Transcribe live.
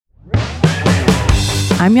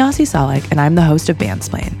I'm Yasi Salek, and I'm the host of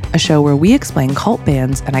Bandsplain, a show where we explain cult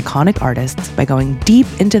bands and iconic artists by going deep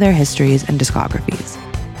into their histories and discographies.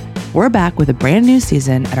 We're back with a brand new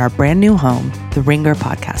season at our brand new home, the Ringer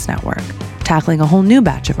Podcast Network, tackling a whole new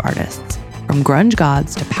batch of artists, from grunge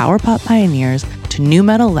gods to power pop pioneers to nu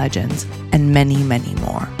metal legends, and many, many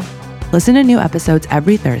more. Listen to new episodes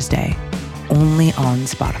every Thursday, only on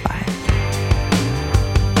Spotify.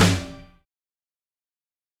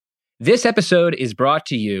 This episode is brought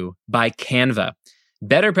to you by Canva.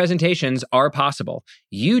 Better presentations are possible.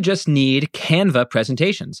 You just need Canva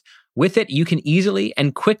presentations. With it, you can easily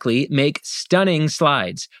and quickly make stunning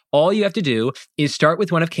slides. All you have to do is start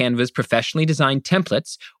with one of Canva's professionally designed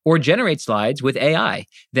templates or generate slides with AI.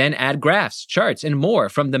 Then add graphs, charts, and more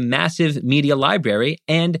from the massive media library,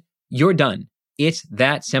 and you're done. It's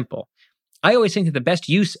that simple. I always think that the best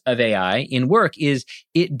use of AI in work is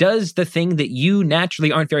it does the thing that you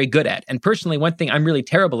naturally aren't very good at. And personally, one thing I'm really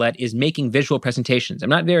terrible at is making visual presentations. I'm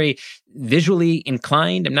not very visually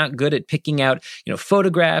inclined. I'm not good at picking out,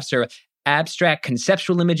 photographs or abstract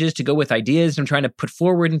conceptual images to go with ideas I'm trying to put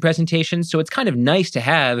forward in presentations. So it's kind of nice to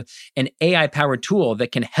have an AI-powered tool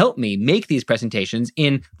that can help me make these presentations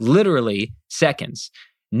in literally seconds.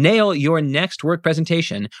 Nail your next work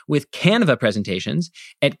presentation with Canva presentations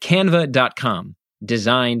at canva.com,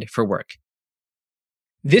 designed for work.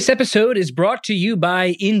 This episode is brought to you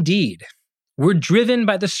by Indeed. We're driven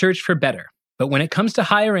by the search for better, but when it comes to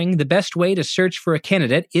hiring, the best way to search for a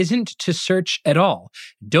candidate isn't to search at all.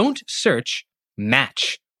 Don't search,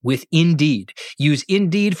 match with Indeed. Use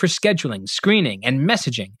Indeed for scheduling, screening, and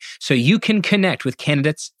messaging so you can connect with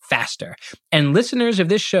candidates faster. And listeners of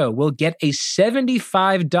this show will get a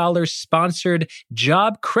 $75 sponsored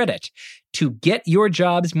job credit to get your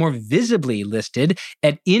jobs more visibly listed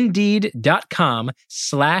at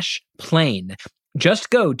Indeed.com/plane. Just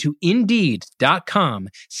go to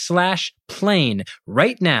Indeed.com/plane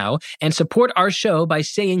right now and support our show by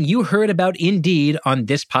saying you heard about Indeed on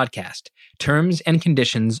this podcast. Terms and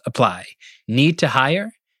conditions apply. Need to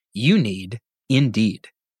hire? You need Indeed.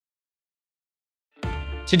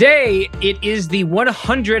 Today, it is the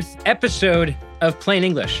 100th episode of Plain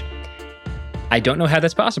English. I don't know how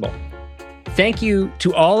that's possible. Thank you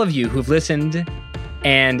to all of you who've listened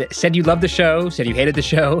and said you loved the show, said you hated the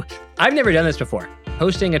show. I've never done this before.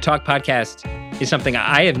 Hosting a talk podcast is something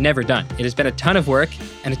I have never done. It has been a ton of work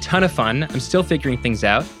and a ton of fun. I'm still figuring things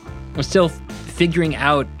out. I'm still figuring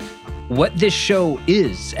out what this show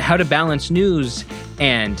is, how to balance news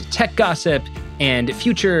and tech gossip and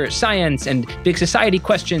future science and big society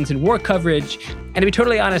questions and war coverage. And to be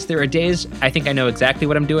totally honest, there are days I think I know exactly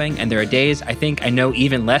what I'm doing, and there are days I think I know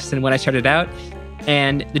even less than when I started out.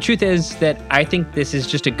 And the truth is that I think this is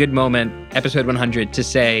just a good moment, episode 100, to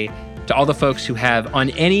say to all the folks who have, on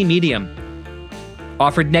any medium,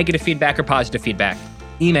 offered negative feedback or positive feedback,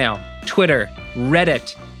 email, Twitter,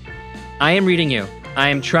 Reddit, I am reading you. I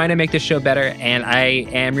am trying to make this show better, and I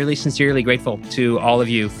am really sincerely grateful to all of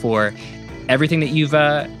you for everything that you've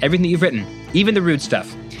written, even the rude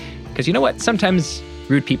stuff. Because you know what? Sometimes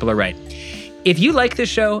rude people are right. If you like this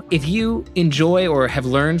show, if you enjoy or have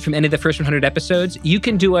learned from any of the first 100 episodes, you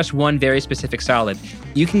can do us one very specific solid.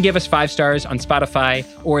 You can give us 5 stars on Spotify,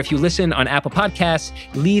 or if you listen on Apple Podcasts,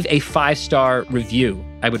 leave a 5-star review.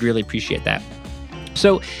 I would really appreciate that.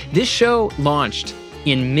 So this show launched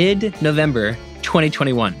in mid-November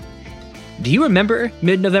 2021. Do you remember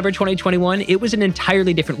mid-November 2021? It was an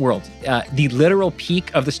entirely different world. The literal peak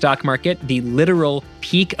of the stock market, the literal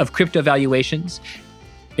peak of crypto valuations.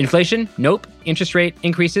 Inflation? Nope. Interest rate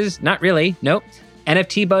increases? Not really. Nope.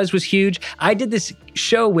 NFT buzz was huge. I did this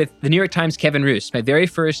show with the New York Times' Kevin Roose, my very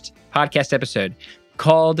first podcast episode,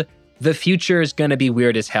 called The Future is Gonna Be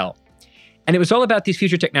Weird as Hell. And it was all about these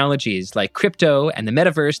future technologies like crypto and the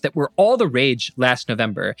metaverse that were all the rage last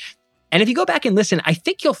November. And if you go back and listen, I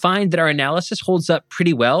think you'll find that our analysis holds up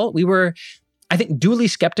pretty well. We were, I think, duly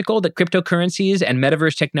skeptical that cryptocurrencies and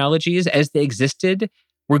metaverse technologies as they existed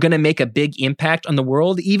were going to make a big impact on the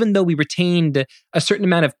world, even though we retained a certain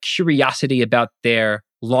amount of curiosity about their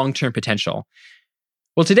long-term potential.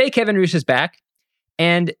 Well, today, Kevin Roose is back,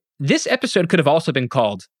 and this episode could have also been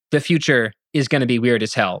called The Future is Going to Be Weird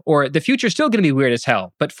as Hell, or The Future is Still Going to Be Weird as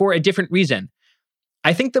Hell, but for a different reason.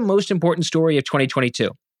 I think the most important story of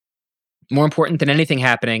 2022, more important than anything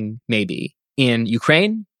happening maybe in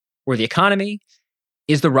Ukraine or the economy,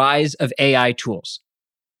 is the rise of AI tools.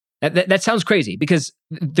 That sounds crazy because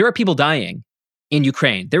there are people dying in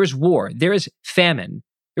Ukraine. There is war. There is famine.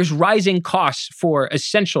 There's rising costs for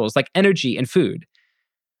essentials like energy and food.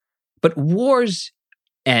 But wars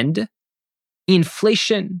end,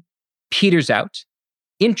 inflation peters out,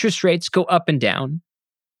 interest rates go up and down,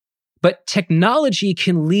 But technology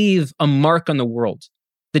can leave a mark on the world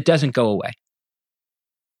that doesn't go away.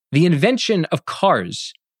 The invention of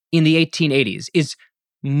cars in the 1880s is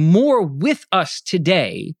more with us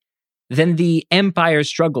today than the empire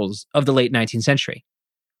struggles of the late 19th century.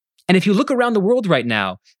 And if you look around the world right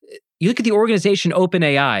now, you look at the organization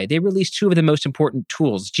OpenAI, they released two of the most important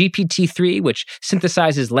tools, GPT-3, which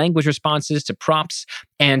synthesizes language responses to prompts,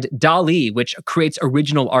 and DALL-E, which creates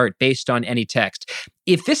original art based on any text.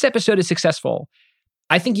 If this episode is successful,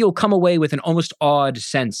 I think you'll come away with an almost awed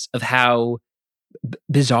sense of how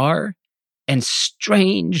bizarre and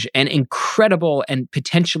strange and incredible and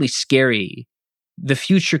potentially scary the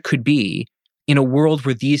future could be in a world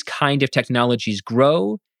where these kind of technologies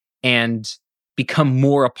grow and become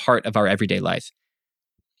more a part of our everyday life.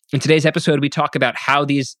 In today's episode, we talk about how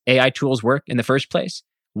these AI tools work in the first place,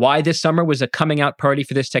 why this summer was a coming out party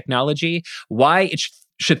for this technology, why it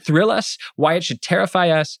should thrill us, why it should terrify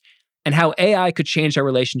us, and how AI could change our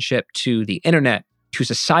relationship to the internet, to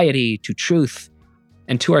society, to truth,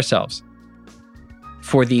 and to ourselves.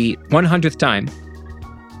 For the 100th time,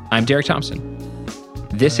 I'm Derek Thompson.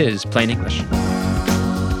 This is Plain English.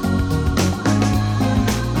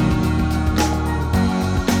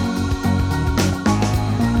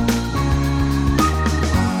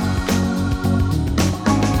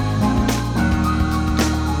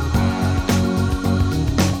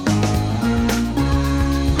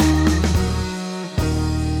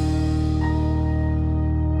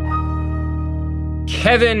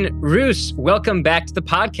 Kevin Roos, welcome back to the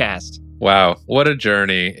podcast. Wow, what a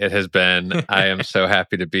journey it has been. I am so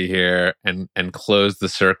happy to be here and close the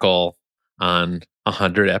circle on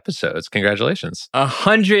 100 episodes. Congratulations.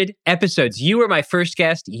 100 episodes. You were my first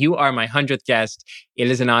guest. You are my 100th guest.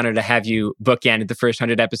 It is an honor to have you bookend the first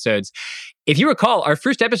 100 episodes. If you recall, our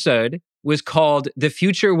first episode was called The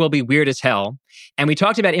Future Will Be Weird as Hell. And we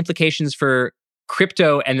talked about implications for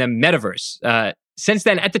crypto and the metaverse. Since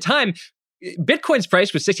then, at the time, Bitcoin's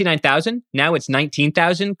price was 69,000. Now it's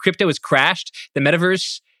 19,000. Crypto has crashed. The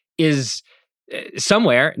metaverse is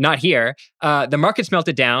somewhere, not here. The markets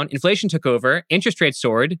melted down. Inflation took over. Interest rates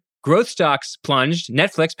soared. Growth stocks plunged.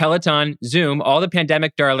 Netflix, Peloton, Zoom, all the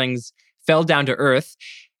pandemic darlings fell down to earth.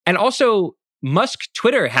 And also, Musk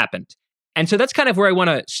Twitter happened. And so that's kind of where I want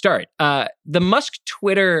to start. The Musk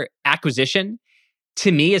Twitter acquisition,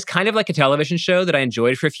 to me, is kind of like a television show that I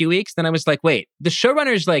enjoyed for a few weeks. Then I was like, wait, the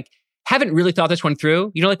showrunners haven't really thought this one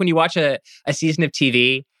through. You know, like when you watch a season of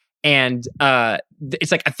TV and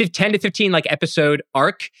it's like a 10 to 15 episode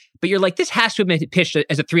arc, but you're like, this has to have been pitched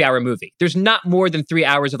as a 3-hour movie. There's not more than 3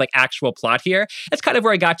 hours of actual plot here. That's kind of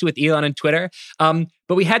where I got to with Elon and Twitter.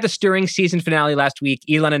 But we had the stirring season finale last week.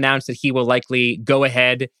 Elon announced that he will likely go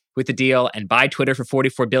ahead with the deal and buy Twitter for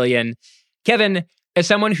 $44 billion. Kevin, as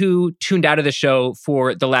someone who tuned out of the show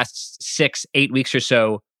for the last 6-8 weeks or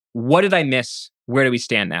so, what did I miss? Where do we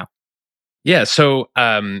stand now? Yeah, so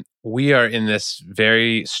we are in this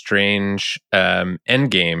very strange end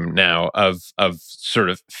game now of sort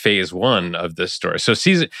of phase one of this story. So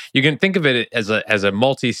you can think of it as a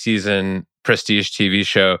multi-season prestige TV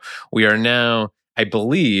show. We are now, I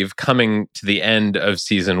believe, coming to the end of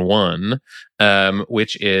season one,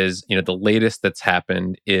 which is, the latest that's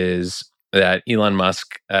happened is that Elon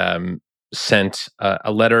Musk sent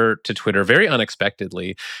a letter to Twitter very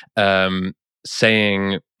unexpectedly,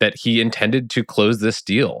 saying that he intended to close this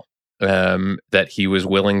deal, that he was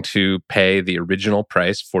willing to pay the original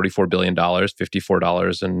price, $44 billion,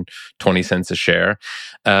 $54.20 a share,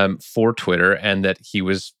 for Twitter, and that he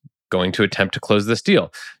was going to attempt to close this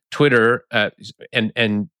deal. Twitter,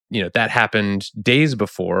 and that happened days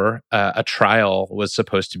before a trial was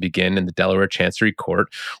supposed to begin in the Delaware Chancery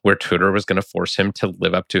Court, where Twitter was going to force him to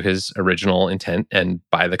live up to his original intent and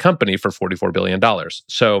buy the company for $44 billion.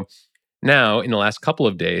 So now, in the last couple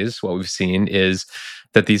of days, what we've seen is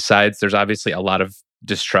that these sides, there's obviously a lot of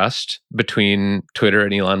distrust between Twitter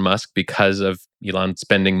and Elon Musk because of Elon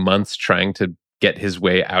spending months trying to get his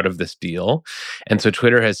way out of this deal. And so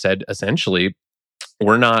Twitter has said, essentially,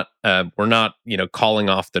 we're not calling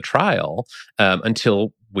off the trial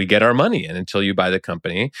until we get our money in, until you buy the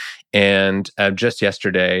company. And just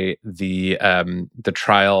yesterday, the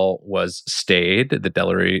trial was stayed.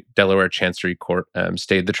 The Delaware Chancery Court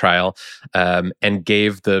stayed the trial and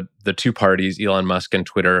gave the two parties, Elon Musk and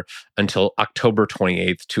Twitter, until October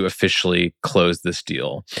 28th to officially close this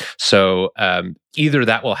deal. So either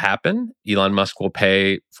that will happen, Elon Musk will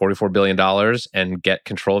pay $44 billion and get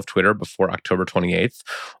control of Twitter before October 28th,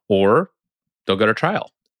 or they'll go to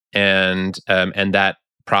trial. And that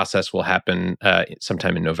process will happen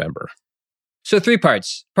sometime in November. So 3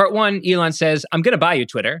 parts. Part 1, Elon says, I'm going to buy you,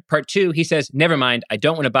 Twitter. Part 2, he says, never mind, I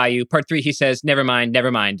don't want to buy you. Part 3, he says, never mind,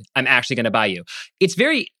 I'm actually going to buy you. It's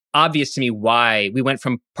very obvious to me why we went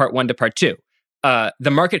from part 1 to part 2.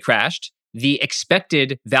 The market crashed. The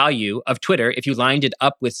expected value of Twitter, if you lined it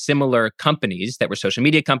up with similar companies that were social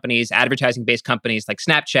media companies, advertising-based companies like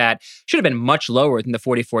Snapchat, should have been much lower than the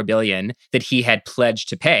 $44 billion that he had pledged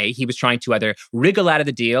to pay. He was trying to either wriggle out of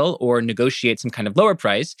the deal or negotiate some kind of lower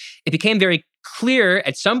price. It became very clear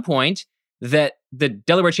at some point that the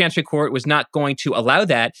Delaware Chancery Court was not going to allow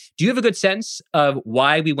that. Do you have a good sense of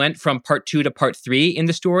why we went from part 2 to part 3 in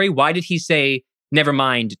the story? Why did he say never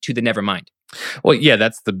mind to the never mind? Well, yeah,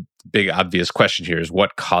 that's the big obvious question here, is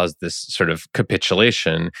what caused this sort of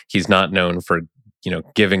capitulation. He's not known for,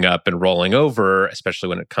 giving up and rolling over, especially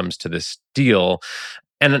when it comes to this deal.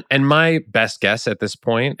 And my best guess at this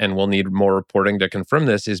point, and we'll need more reporting to confirm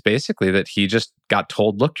this, is basically that he just got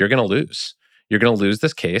told, look, you're going to lose. You're going to lose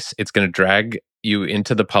this case. It's going to drag you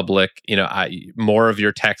into the public. More of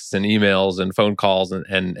your texts and emails and phone calls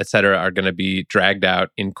and et cetera are going to be dragged out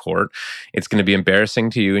in court. It's going to be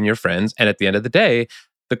embarrassing to you and your friends. And at the end of the day,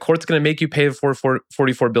 the court's going to make you pay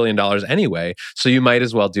 $44 billion anyway. So you might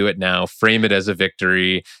as well do it now, frame it as a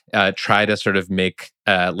victory, try to sort of make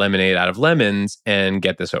lemonade out of lemons and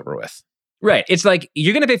get this over with. Right. It's like,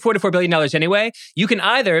 you're going to pay $44 billion anyway. You can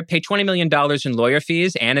either pay $20 million in lawyer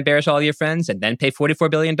fees and embarrass all your friends and then pay $44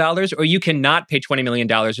 billion, or you cannot pay $20 million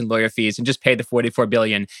in lawyer fees and just pay the $44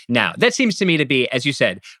 billion now. That seems to me to be, as you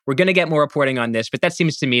said, we're going to get more reporting on this, but that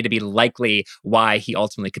seems to me to be likely why he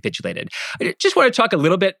ultimately capitulated. I just want to talk a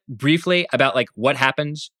little bit briefly about what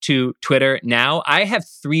happens to Twitter now. I have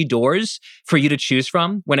 3 doors for you to choose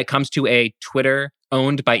from when it comes to a Twitter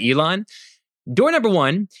owned by Elon. Door number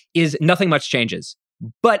 1 is nothing much changes.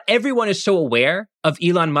 But everyone is so aware of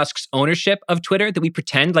Elon Musk's ownership of Twitter that we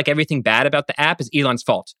pretend like everything bad about the app is Elon's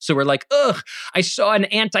fault. So we're like, ugh, I saw an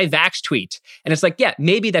anti-vax tweet. And it's like, yeah,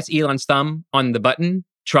 maybe that's Elon's thumb on the button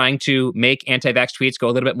trying to make anti-vax tweets go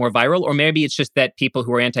a little bit more viral. Or maybe it's just that people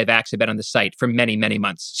who are anti-vax have been on the site for many, many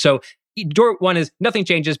months. So door 1 is nothing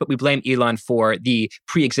changes, but we blame Elon for the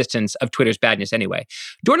pre-existence of Twitter's badness anyway.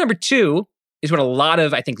 Door number 2 is what a lot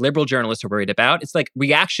of, I think, liberal journalists are worried about. It's like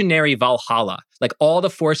reactionary Valhalla. Like all the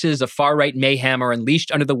forces of far-right mayhem are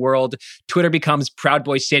unleashed under the world. Twitter becomes Proud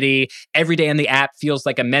Boy City. Every day in the app feels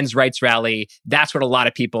like a men's rights rally. That's what a lot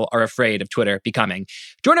of people are afraid of Twitter becoming.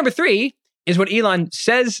 Door number 3 is what Elon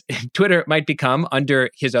says Twitter might become under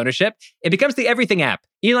his ownership. It becomes the everything app.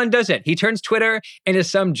 Elon does it. He turns Twitter into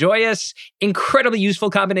some joyous, incredibly useful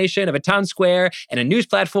combination of a town square and a news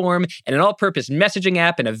platform and an all-purpose messaging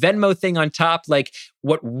app and a Venmo thing on top. Like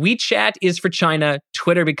what WeChat is for China,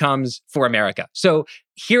 Twitter becomes for America. So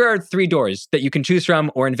here are 3 doors that you can choose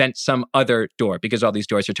from or invent some other door because all these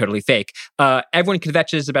doors are totally fake. Everyone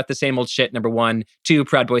kvetches about the same old shit, number 1. 2,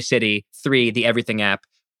 Proud Boy City. 3, the everything app.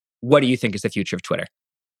 What do you think is the future of Twitter?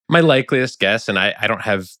 My likeliest guess, and I don't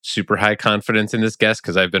have super high confidence in this guess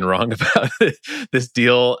because I've been wrong about this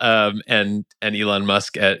deal and Elon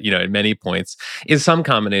Musk at many points, is some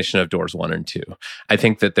combination of doors 1 and 2. I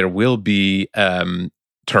think that there will be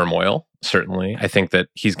turmoil, certainly. I think that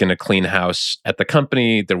he's going to clean house at the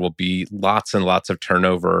company. There will be lots and lots of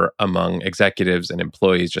turnover among executives and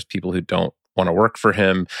employees, just people who don't want to work for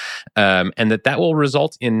him. And that will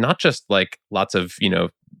result in not just lots of,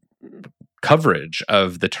 coverage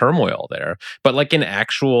of the turmoil there, but in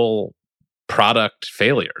actual product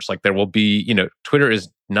failures. There will be, Twitter is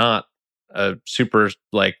not a super,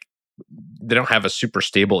 they don't have a super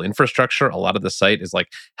stable infrastructure. A lot of the site is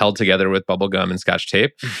held together with bubblegum and scotch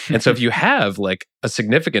tape. And so if you have a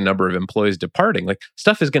significant number of employees departing,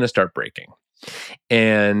 stuff is going to start breaking.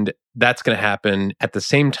 And that's going to happen at the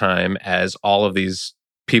same time as all of these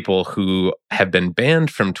people who have been banned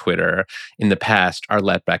from Twitter in the past are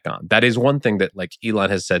let back on. That is one thing that Elon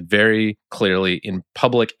has said very clearly in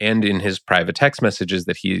public and in his private text messages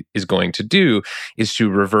that he is going to do, is to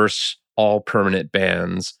reverse all permanent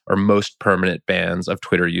bans or most permanent bans of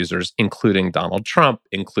Twitter users, including Donald Trump,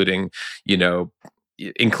 including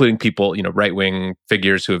people, right-wing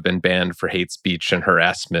figures who have been banned for hate speech and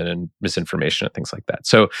harassment and misinformation and things like that.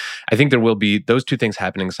 So I think there will be those 2 things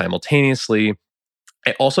happening simultaneously.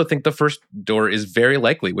 I also think the first door is very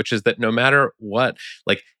likely, which is that no matter what,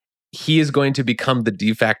 he is going to become the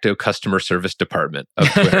de facto customer service department of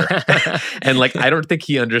Twitter. And I don't think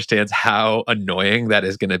he understands how annoying that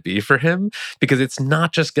is going to be for him, because it's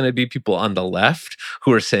not just going to be people on the left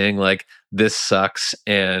who are saying this sucks,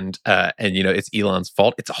 and it's Elon's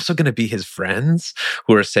fault. It's also going to be his friends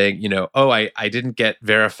who are saying, oh, I didn't get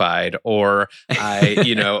verified, or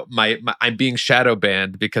I'm being shadow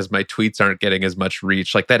banned because my tweets aren't getting as much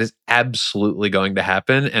reach. Like, that is absolutely going to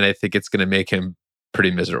happen, and I think it's going to make him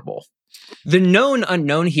pretty miserable. The known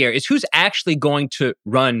unknown here is who's actually going to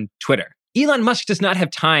run Twitter. Elon Musk does not have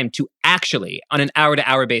time to actually, on an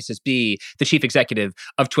hour-to-hour basis, be the chief executive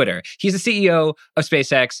of Twitter. He's the CEO of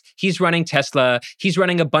SpaceX. He's running Tesla. He's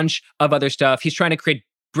running a bunch of other stuff. He's trying to create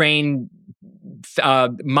brain-computer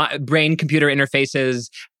interfaces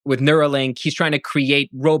with Neuralink. He's trying to create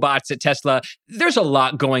robots at Tesla. There's a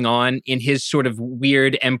lot going on in his sort of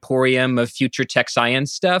weird emporium of future tech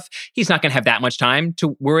science stuff. He's not going to have that much time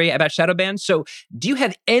to worry about shadow bans. So do you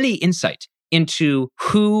have any insight into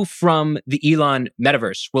who from the Elon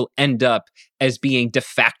metaverse will end up as being de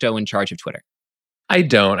facto in charge of Twitter? I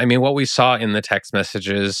don't. I mean, what we saw in the text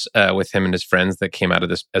messages with him and his friends that came out of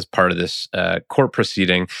this as part of this court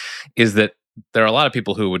proceeding is that there are a lot of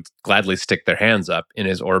people who would gladly stick their hands up in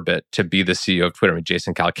his orbit to be the CEO of Twitter. I mean,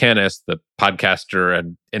 Jason Calacanis, the podcaster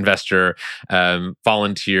and investor,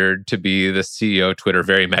 volunteered to be the CEO of Twitter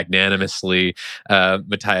very magnanimously.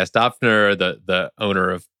 Matthias Döpfner, the owner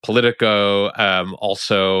of Politico,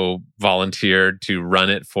 also volunteered to run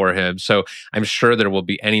it for him. So I'm sure there will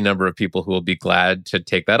be any number of people who will be glad to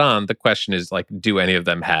take that on. The question is, like, do any of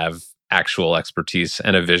them have actual expertise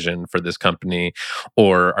and a vision for this company,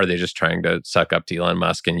 or are they just trying to suck up to Elon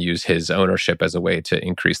Musk and use his ownership as a way to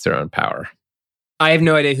increase their own power? I have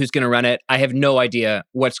no idea who's going to run it. I have no idea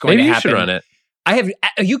what's going to happen. Maybe you should run it.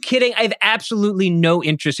 Are you kidding? I have absolutely no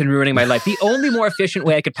interest in ruining my life. The only more efficient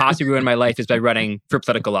way I could possibly ruin my life is by running for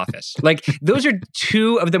political office. Like, those are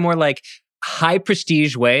two of the more like high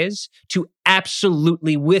prestige ways to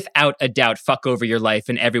absolutely, without a doubt, fuck over your life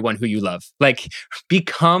and everyone who you love. Like,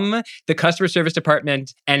 become the customer service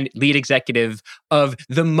department and lead executive of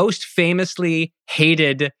the most famously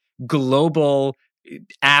hated global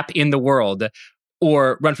app in the world,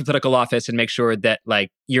 or run for political office and make sure that like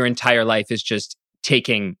your entire life is just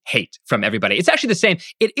taking hate from everybody. It's actually the same.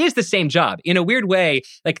 It is the same job. In a weird way,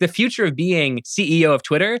 like the future of being CEO of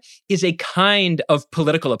Twitter is a kind of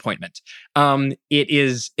political appointment. It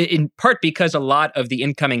is in part because a lot of the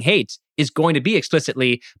incoming hate is going to be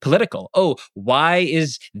explicitly political. Oh, why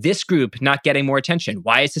is this group not getting more attention?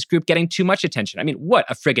 Why is this group getting too much attention? I mean, what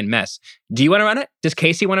a friggin' mess. Do you want to run it? Does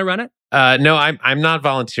Casey want to run it? No, I'm not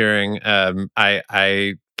volunteering.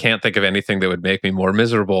 I can't think of anything that would make me more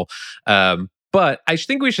miserable. But I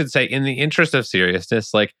think we should say, in the interest of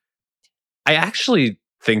seriousness, like, I actually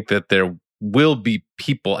think that there will be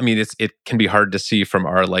people. I mean, it can be hard to see from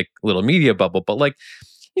our like little media bubble, but like,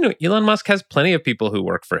 Elon Musk has plenty of people who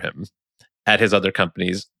work for him at his other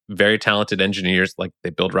companies, very talented engineers. Like, they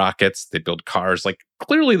build rockets, they build cars. Like,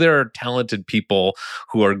 clearly there are talented people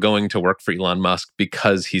who are going to work for Elon Musk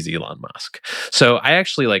because he's Elon Musk. So I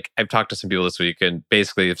actually, like, I've talked to some people this week and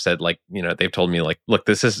basically have said, like, they've told me, like, look,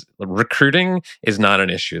 recruiting is not an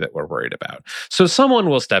issue that we're worried about. So someone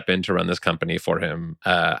will step in to run this company for him,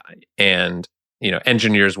 and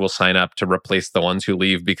engineers will sign up to replace the ones who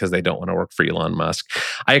leave because they don't want to work for Elon Musk.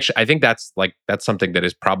 I think that's something that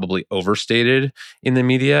is probably overstated in the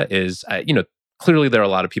media. Is clearly there are a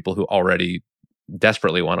lot of people who already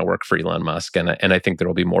desperately want to work for Elon Musk, and I think there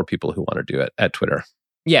will be more people who want to do it at Twitter.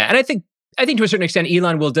 Yeah, and I think to a certain extent,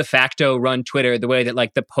 Elon will de facto run Twitter the way that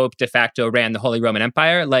like the Pope de facto ran the Holy Roman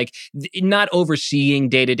Empire, like not overseeing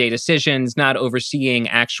day-to-day decisions, not overseeing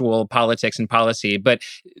actual politics and policy, but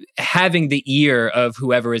having the ear of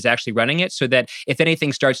whoever is actually running it so that if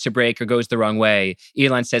anything starts to break or goes the wrong way,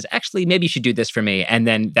 Elon says, actually, maybe you should do this for me. And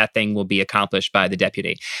then that thing will be accomplished by the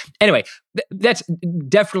deputy. Anyway, that's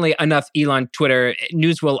definitely enough Elon Twitter.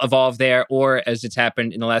 News will evolve there, or as it's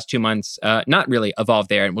happened in the last 2 months, not really evolve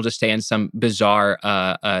there, and we'll just stay in some bizarre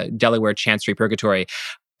Delaware chancery purgatory.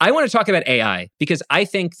 I want to talk about AI because I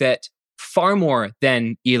think that far more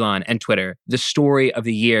than Elon and Twitter, the story of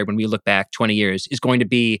the year when we look back 20 years is going to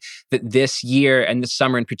be that this year and this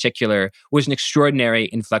summer in particular was an extraordinary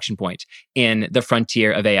inflection point in the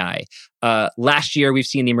frontier of AI. Last year, we've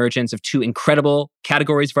seen the emergence of two incredible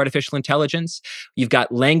categories of artificial intelligence. You've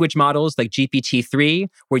got language models like GPT-3,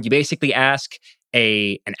 where you basically ask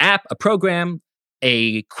an app, a program,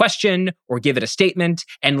 a question or give it a statement,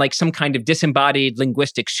 and like some kind of disembodied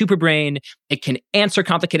linguistic superbrain, it can answer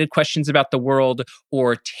complicated questions about the world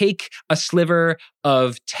or take a sliver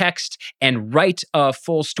of text and write a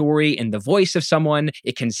full story in the voice of someone.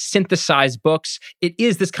 It can synthesize books. It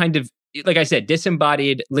is this kind of like I said,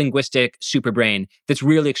 disembodied linguistic superbrain that's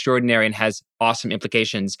really extraordinary and has awesome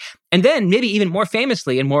implications. And then maybe even more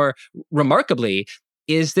famously and more remarkably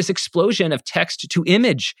is this explosion of text to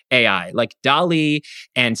image AI like DALL-E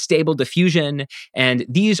and Stable Diffusion. And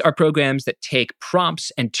these are programs that take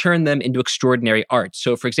prompts and turn them into extraordinary art.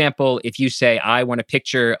 So for example, if you say, I want a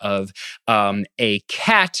picture of a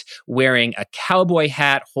cat wearing a cowboy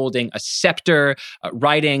hat, holding a scepter,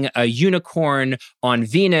 riding a unicorn on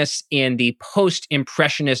Venus in the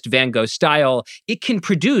post-impressionist Van Gogh style, it can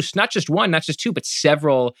produce not just one, not just two, but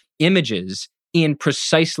several images in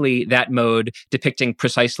precisely that mode, depicting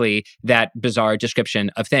precisely that bizarre description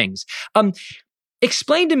of things.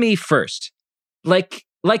 Explain to me first, like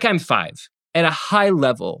I'm five, at a high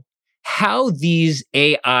level, how these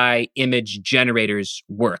AI image generators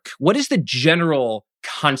work. What is the general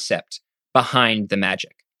concept behind the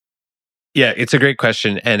magic? Yeah, it's a great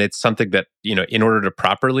question. And it's something that, in order to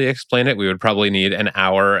properly explain it, we would probably need an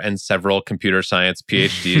hour and several computer science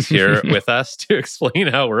PhDs here with us to explain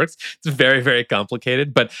how it works. It's very, very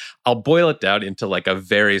complicated, but I'll boil it down into like a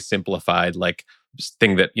very simplified,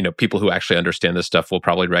 thing that, people who actually understand this stuff will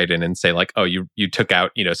probably write in and say like, oh, you took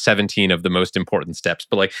out, 17 of the most important steps.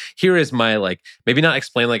 But like, here is my maybe not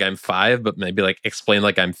explain like I'm 5, but maybe like explain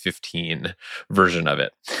like I'm 15 version of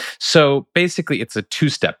it. So basically it's a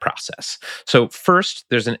 2-step process. So first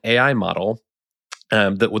there's an AI model.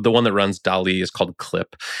 The one that runs DALL-E is called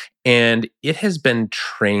Clip, and it has been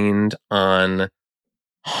trained on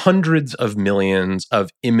hundreds of millions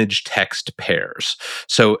of image text pairs.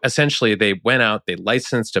 So essentially they went out, they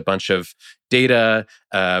licensed a bunch of data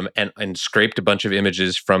and scraped a bunch of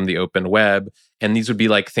images from the open web. And these would be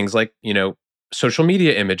like things like, social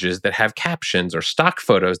media images that have captions, or stock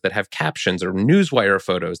photos that have captions, or newswire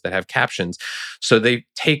photos that have captions. So they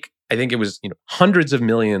take, I think it was hundreds of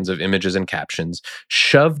millions of images and captions,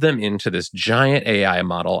 shove them into this giant AI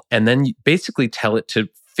model, and then basically tell it to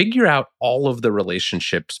figure out all of the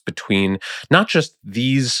relationships between not just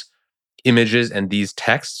these images and these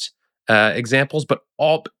text examples, but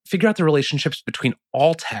figure out the relationships between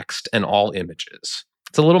all text and all images.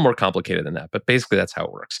 It's a little more complicated than that, but basically that's how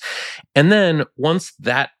it works. And then once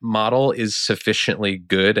that model is sufficiently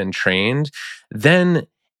good and trained, then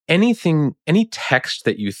any text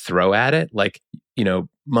that you throw at it, like,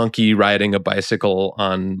 monkey riding a bicycle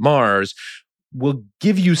on Mars, will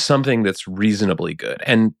give you something that's reasonably good.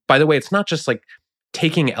 And by the way, it's not just like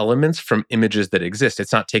taking elements from images that exist.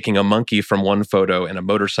 It's not taking a monkey from one photo and a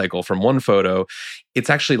motorcycle from one photo. It's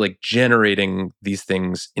actually like generating these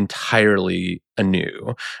things entirely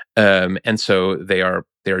anew. And so they are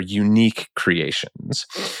unique creations.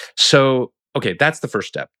 So, okay, that's the first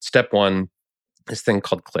step. Step one, this thing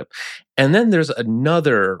called Clip. And then there's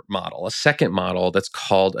another model, a second model that's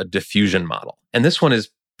called a diffusion model. And this one is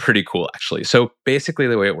pretty cool, actually. So basically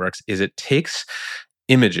the way it works is it takes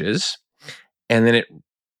images and then it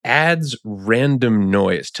adds random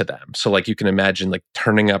noise to them. So like you can imagine like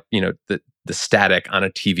turning up, the static on a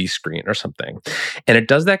TV screen or something. And it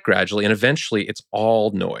does that gradually, and eventually it's all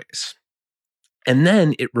noise. And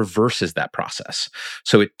then it reverses that process.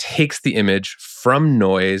 So it takes the image from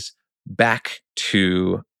noise back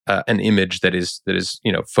to an image that is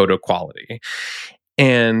photo quality.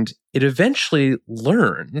 And it eventually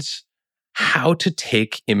learns how to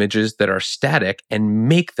take images that are static and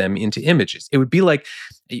make them into images. It would be like,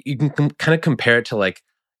 you can kind of compare it to like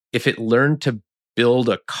if it learned to build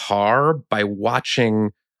a car by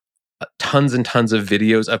watching tons and tons of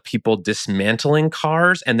videos of people dismantling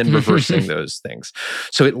cars and then reversing those things.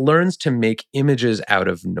 So it learns to make images out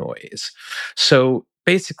of noise. So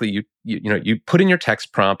basically, you put in your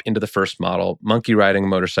text prompt into the first model, monkey riding a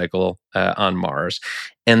motorcycle on Mars,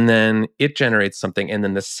 and then it generates something. And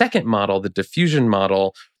then the second model, the diffusion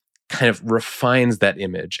model, kind of refines that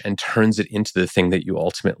image and turns it into the thing that you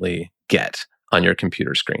ultimately get on your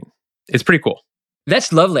computer screen. It's pretty cool.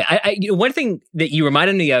 That's lovely. One thing that you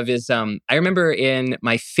reminded me of is I remember in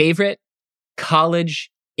my favorite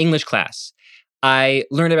college English class, I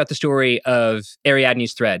learned about the story of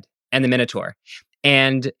Ariadne's thread and the Minotaur.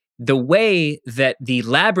 And the way that the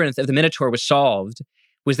labyrinth of the Minotaur was solved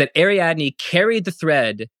was that Ariadne carried the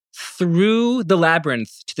thread through the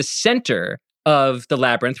labyrinth to the center of the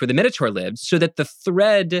labyrinth where the Minotaur lived, so that the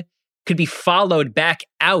thread could be followed back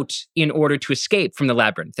out in order to escape from the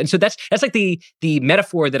labyrinth. And so that's like the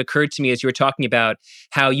metaphor that occurred to me as you were talking about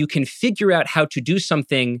how you can figure out how to do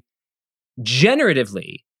something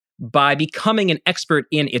generatively by becoming an expert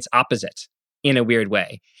in its opposite in a weird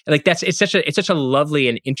way. Like it's such a lovely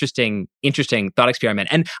and interesting thought experiment.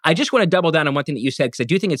 And I just want to double down on one thing that you said, because I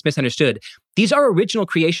do think it's misunderstood. These are original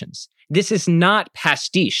creations. this is not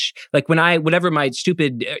pastiche. Like whatever my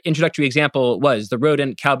stupid introductory example was, the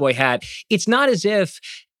rodent cowboy hat, it's not as if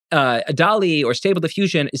DALL-E or Stable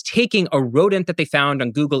Diffusion is taking a rodent that they found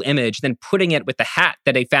on Google Image, then putting it with the hat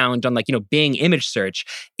that they found on Bing image search.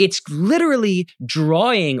 It's literally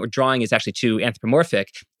drawing is actually too anthropomorphic.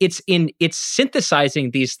 It's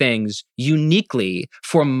synthesizing these things uniquely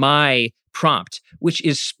for my prompt, which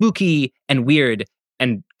is spooky and weird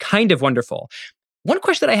and kind of wonderful. One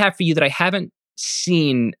question that I have for you that I haven't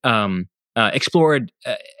seen explored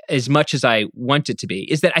as much as I want it to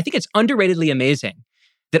be is that I think it's underratedly amazing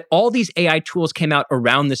that all these AI tools came out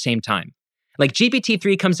around the same time. Like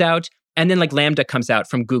GPT-3 comes out, and then Lambda comes out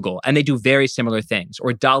from Google, and they do very similar things.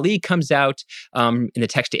 Or DALL-E comes out in the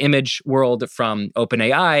text-to-image world from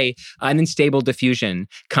OpenAI, and then Stable Diffusion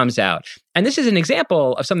comes out. And this is an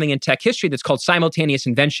example of something in tech history that's called simultaneous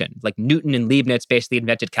invention. Like Newton and Leibniz basically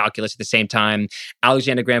invented calculus at the same time.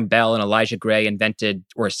 Alexander Graham Bell and Elijah Gray invented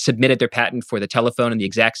or submitted their patent for the telephone on the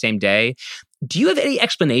exact same day. Do you have any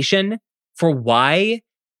explanation for why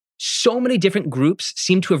so many different groups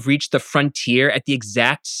seem to have reached the frontier at the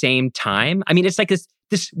exact same time? I mean, it's like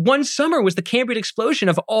this one summer was the Cambrian explosion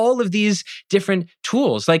of all of these different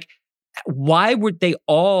tools. Like, why were they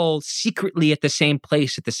all secretly at the same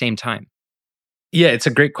place at the same time? Yeah, it's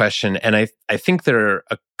a great question. And I think there are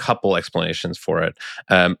a couple explanations for it.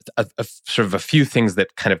 Sort of a few things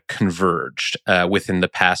that kind of converged within the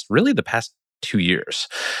past 2 years.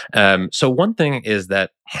 So one thing is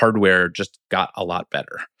that hardware just got a lot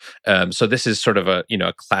better. So this is sort of a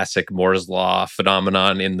classic Moore's law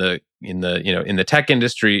phenomenon in the tech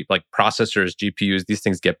industry, like processors, GPUs, these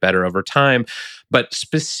things get better over time. But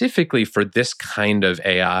specifically for this kind of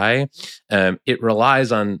AI, it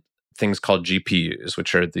relies on things called GPUs,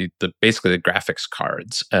 which are the basically the graphics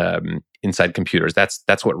cards inside computers.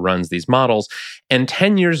 That's what runs these models. And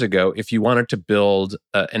 10 years ago, if you wanted to build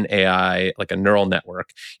an AI, like a neural network,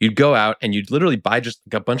 you'd go out and you'd literally buy just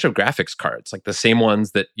a bunch of graphics cards, like the same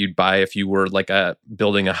ones that you'd buy if you were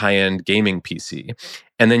building a high-end gaming PC.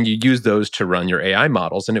 And then you use those to run your AI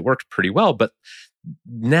models, and it worked pretty well. But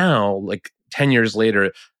now, 10 years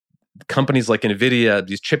later, companies like NVIDIA,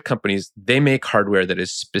 these chip companies, they make hardware that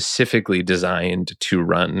is specifically designed to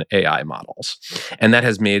run AI models. And that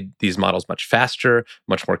has made these models much faster,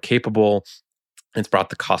 much more capable. It's brought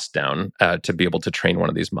the cost down to be able to train one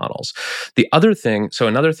of these models. Another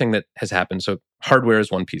thing that has happened, so hardware is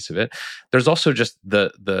one piece of it. There's also just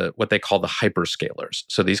the what they call the hyperscalers.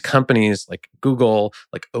 So these companies like Google,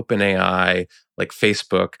 like OpenAI, like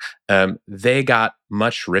Facebook, they got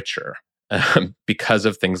much richer because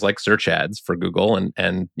of things like search ads for Google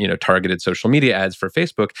and targeted social media ads for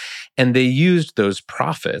Facebook. And they used those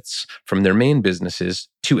profits from their main businesses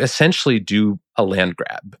to essentially do a land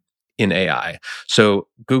grab in AI. So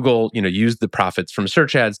Google, used the profits from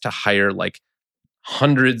search ads to hire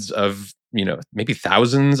hundreds of, maybe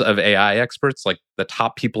thousands of AI experts, like the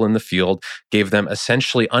top people in the field, gave them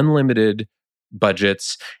essentially unlimited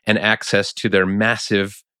budgets and access to their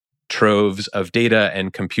massive troves of data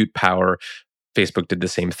and compute power. Facebook did the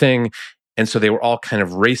same thing. And so they were all kind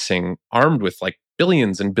of racing, armed with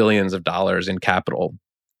billions and billions of dollars in capital,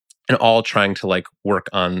 and all trying to work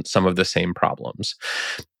on some of the same problems.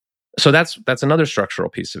 So that's another structural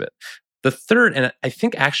piece of it. The third, and I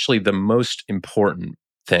think actually the most important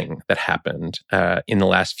thing that happened in the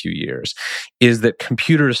last few years, is that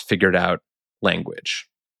computers figured out language.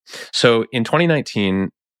 So in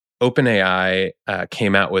 2019, OpenAI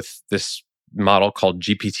came out with this model called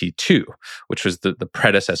GPT-2, which was the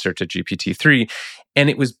predecessor to GPT-3. And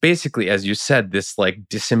it was basically, as you said, this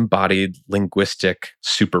disembodied linguistic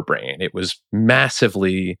superbrain. It was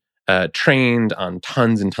massively trained on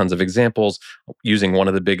tons and tons of examples using one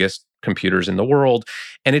of the biggest computers in the world.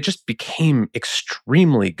 And it just became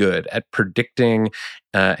extremely good at predicting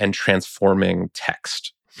and transforming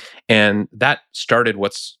text. And that started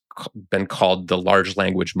what's been called the large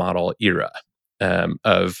language model era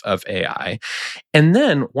of AI. And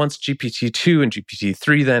then once GPT-2 and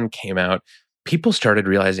GPT-3 then came out, people started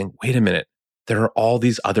realizing, wait a minute, there are all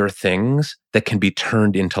these other things that can be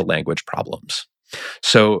turned into language problems.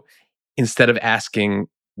 So instead of asking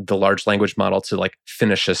the large language model to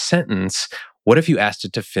finish a sentence, what if you asked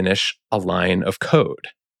it to finish a line of code?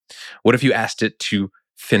 What if you asked it to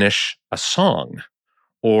finish a song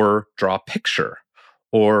or draw a picture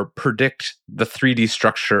or predict the 3D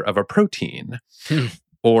structure of a protein?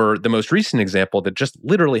 Or the most recent example that just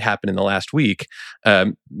literally happened in the last week,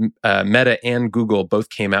 Meta and Google both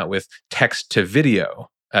came out with text-to-video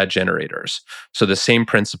generators. So the same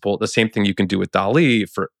principle, the same thing you can do with DALL-E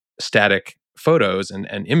for static photos and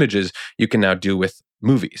images, you can now do with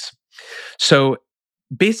movies. So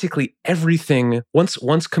basically everything,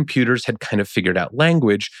 once computers had kind of figured out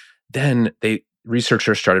language, then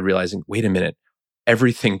researchers started realizing, wait a minute,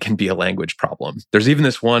 everything can be a language problem. There's even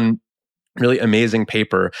this one really amazing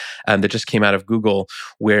paper that just came out of Google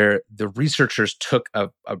where the researchers took a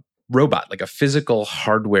robot, like a physical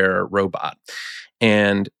hardware robot.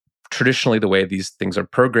 And traditionally the way these things are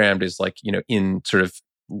programmed is like, in sort of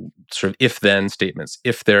if-then statements.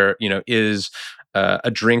 If there, is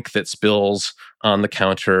a drink that spills on the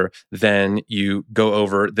counter, then you go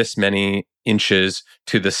over this many inches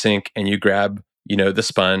to the sink and you grab the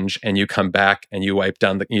sponge and you come back and you wipe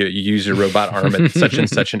down you use your robot arm at such and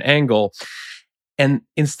such an angle. And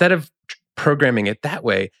instead of programming it that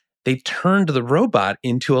way, they turned the robot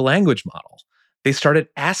into a language model. They started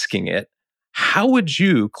asking it, how would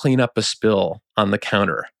you clean up a spill on the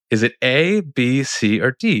counter? Is it A, B, C,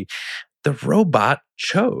 or D? The robot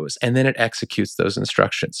chose, and then it executes those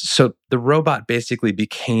instructions. So the robot basically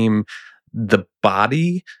became the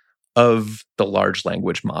body of the large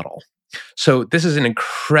language model. So this is an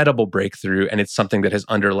incredible breakthrough, and it's something that has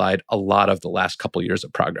underlied a lot of the last couple years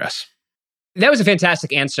of progress. That was a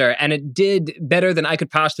fantastic answer, and it did better than I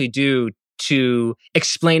could possibly do to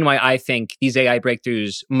explain why I think these AI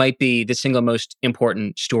breakthroughs might be the single most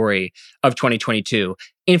important story of 2022.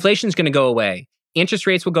 Inflation is going to go away. Interest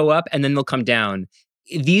rates will go up and then they'll come down.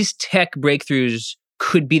 These tech breakthroughs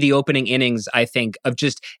could be the opening innings, I think, of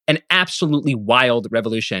just an absolutely wild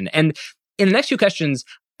revolution. And in the next few questions,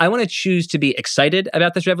 I want to choose to be excited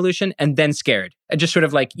about this revolution and then scared. And just sort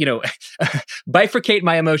of like, bifurcate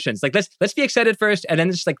my emotions. Like let's be excited first, and then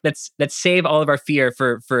just like let's save all of our fear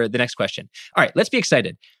for the next question. All right, let's be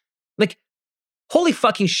excited. Like, holy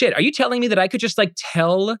fucking shit. Are you telling me that I could just like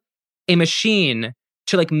tell a machine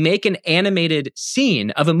to like make an animated scene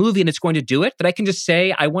of a movie and it's going to do it? That I can just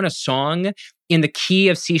say, I want a song in the key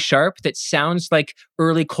of C# that sounds like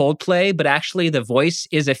early Coldplay, but actually the voice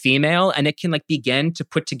is a female, and it can like begin to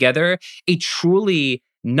put together a truly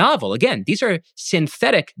novel. Again, these are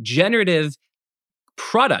synthetic, generative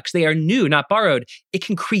products. They are new, not borrowed. It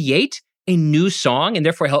can create a new song and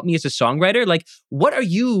therefore help me as a songwriter. Like, what are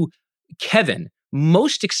you, Kevin,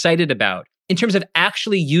 most excited about in terms of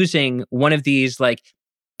actually using one of these like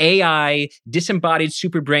AI disembodied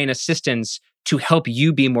superbrain assistants to help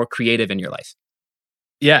you be more creative in your life?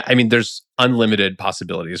 Yeah, I mean, there's unlimited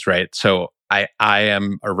possibilities, right? So I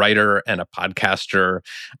am a writer and a podcaster,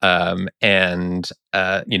 and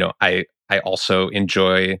I also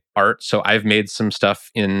enjoy art. So I've made some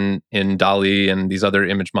stuff in DALL-E and these other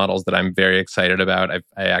image models that I'm very excited about.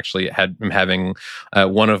 I actually am having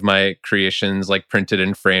one of my creations like printed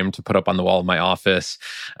and framed to put up on the wall of my office.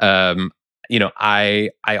 I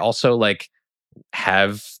also like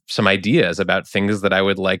have some ideas about things that I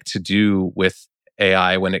would like to do with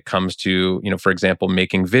AI when it comes to, for example,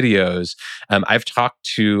 making videos. I've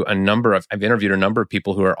interviewed a number of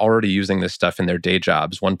people who are already using this stuff in their day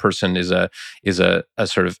jobs. One person is a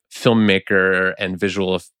sort of filmmaker and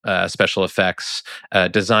visual special effects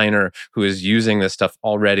designer who is using this stuff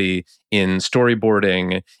already in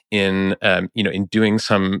storyboarding, in doing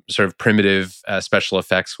some sort of primitive special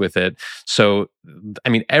effects with it. So, I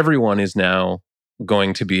mean, everyone is now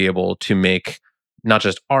going to be able to make not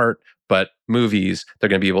just art, but movies. They're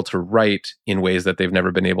going to be able to write in ways that they've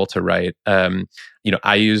never been able to write.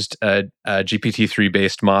 I used a GPT-3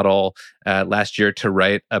 based model last year to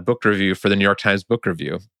write a book review for the New York Times Book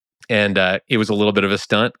Review. And it was a little bit of a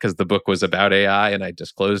stunt because the book was about AI and I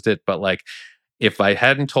disclosed it. But like, if I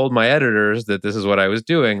hadn't told my editors that this is what I was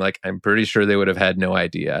doing, like, I'm pretty sure they would have had no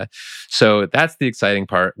idea. So that's the exciting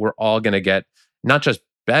part. We're all going to get not just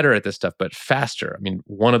better at this stuff, but faster. I mean,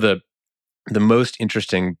 one of the most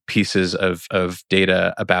interesting pieces of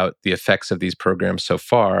data about the effects of these programs so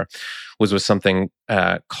far was with something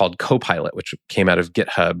called Copilot, which came out of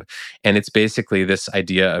GitHub. And it's basically this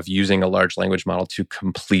idea of using a large language model to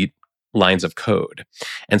complete lines of code.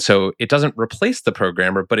 And so it doesn't replace the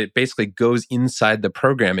programmer, but it basically goes inside the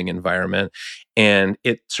programming environment and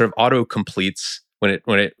it sort of auto completes when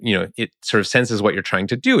it sort of senses what you're trying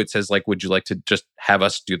to do. It says like, would you like to just have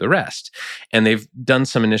us do the rest? And they've done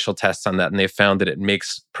some initial tests on that, and they've found that it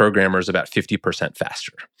makes programmers about 50%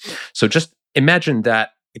 faster. So just imagine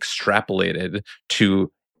that extrapolated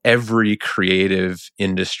to every creative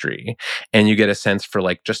industry, and you get a sense for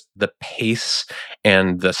like just the pace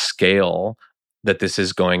and the scale that this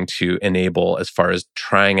is going to enable as far as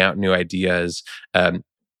trying out new ideas,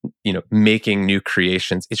 making new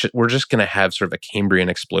creations. We're just going to have sort of a Cambrian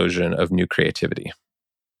explosion of new creativity.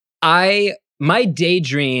 I My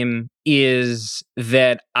daydream is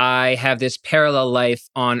that I have this parallel life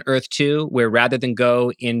on Earth 2, where rather than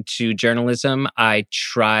go into journalism, I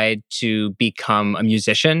tried to become a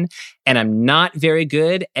musician. And I'm not very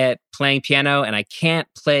good at playing piano, and I can't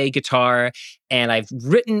play guitar. And I've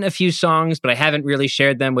written a few songs, but I haven't really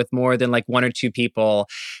shared them with more than like one or two people.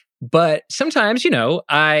 But sometimes, I'm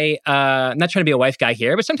not trying to be a wife guy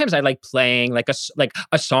here, but sometimes I like playing like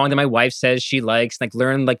a song that my wife says she likes, like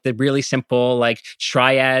learn like the really simple like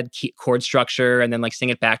triad chord structure, and then like sing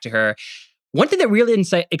it back to her. One thing that really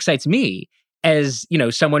excites me as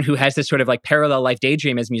someone who has this sort of like parallel life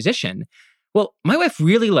daydream as a musician. Well, my wife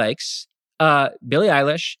really likes Billie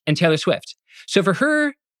Eilish and Taylor Swift. So for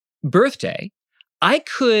her birthday, I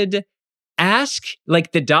could ask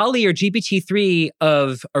like the DALL-E or GPT-3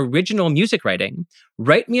 of original music writing,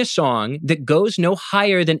 write me a song that goes no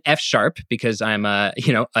higher than F sharp, because I'm a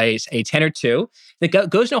tenor 2, that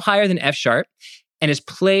goes no higher than F sharp, and is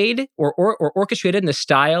played or orchestrated in the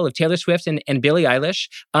style of Taylor Swift and Billie Eilish,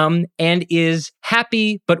 and is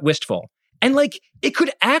happy but wistful. And like, it could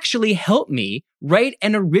actually help me write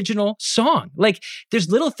an original song. Like, there's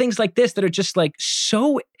little things like this that are just like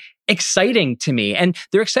so exciting to me. And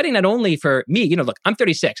they're exciting not only for me, look, I'm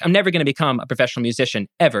 36. I'm never going to become a professional musician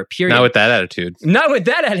ever, period. Not with that attitude. Not with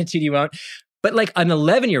that attitude, you won't. But like an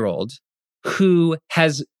 11-year-old who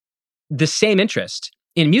has the same interest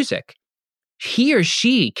in music, he or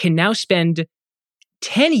she can now spend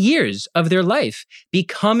 10 years of their life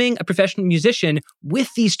becoming a professional musician with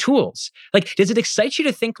these tools. Like, does it excite you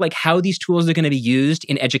to think like how these tools are going to be used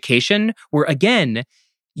in education, where again,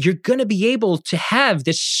 you're going to be able to have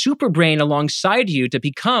this super brain alongside you to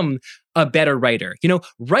become a better writer?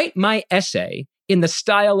 Write my essay in the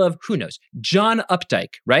style of, who knows, John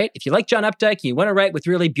Updike, right? If you like John Updike, you want to write with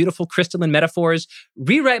really beautiful crystalline metaphors,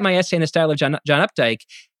 rewrite my essay in the style of John Updike.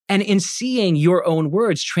 And in seeing your own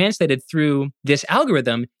words translated through this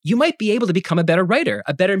algorithm, you might be able to become a better writer,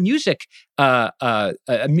 a better a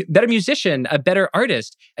better musician, a better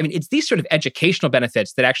artist. I mean, it's these sort of educational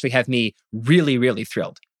benefits that actually have me really, really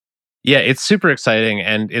thrilled. Yeah, it's super exciting,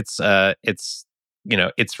 and it's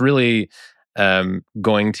really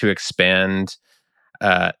going to expand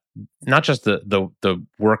not just the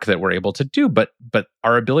work that we're able to do, but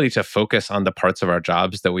our ability to focus on the parts of our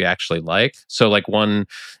jobs that we actually like. So like one,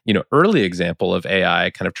 early example of AI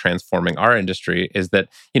kind of transforming our industry is that,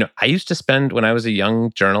 I used to spend, when I was a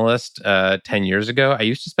young journalist 10 years ago, I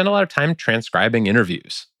used to spend a lot of time transcribing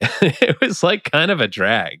interviews. It was like kind of a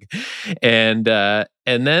drag. And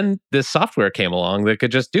then this software came along that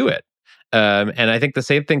could just do it. And I think the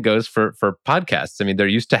same thing goes for podcasts. I mean, there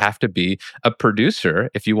used to have to be a producer,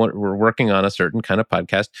 if you were working on a certain kind of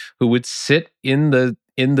podcast, who would sit in the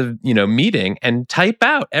meeting and type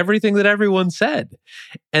out everything that everyone said.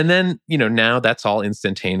 And then, now that's all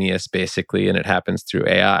instantaneous basically, and it happens through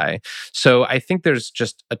AI. So I think there's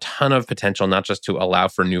just a ton of potential, not just to allow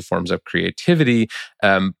for new forms of creativity,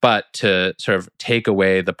 but to sort of take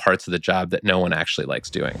away the parts of the job that no one actually likes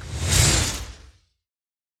doing.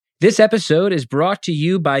 This episode is brought to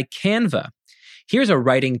you by Canva. Here's a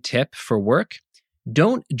writing tip for work.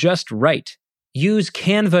 Don't just write. Use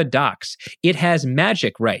Canva Docs. It has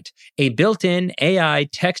Magic Write, a built-in AI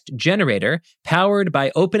text generator powered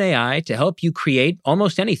by OpenAI to help you create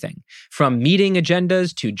almost anything, from meeting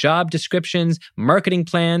agendas to job descriptions, marketing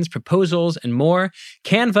plans, proposals, and more.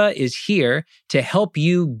 Canva is here to help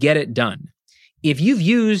you get it done. If you've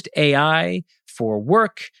used AI for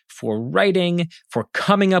work, for writing, for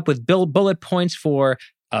coming up with bullet points for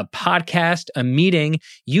a podcast, a meeting,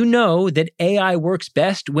 you know that AI works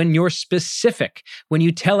best when you're specific, when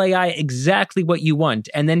you tell AI exactly what you want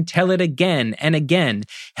and then tell it again and again.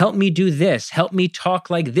 Help me do this. Help me talk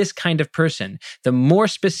like this kind of person. The more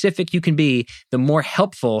specific you can be, the more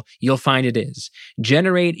helpful you'll find it is.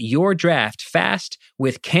 Generate your draft fast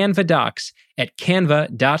with Canva Docs at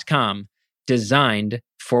canva.com, designed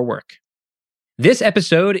for work. This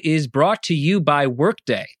episode is brought to you by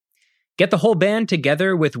Workday. Get the whole band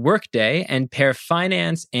together with Workday and pair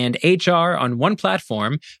finance and HR on one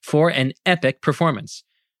platform for an epic performance.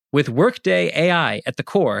 With Workday AI at the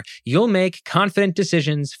core, you'll make confident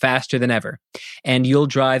decisions faster than ever. And you'll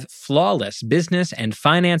drive flawless business and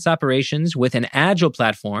finance operations with an agile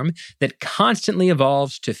platform that constantly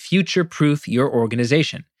evolves to future-proof your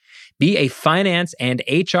organization. Be a finance and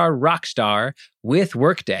HR rockstar with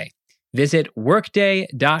Workday. Visit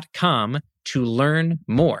workday.com to learn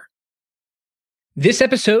more. This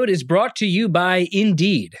episode is brought to you by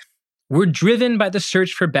Indeed. We're driven by the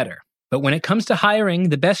search for better, but when it comes to hiring,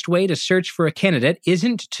 the best way to search for a candidate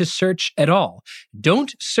isn't to search at all.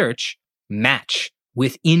 Don't search, match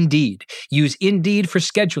with Indeed. Use Indeed for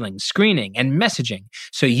scheduling, screening, and messaging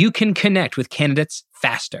so you can connect with candidates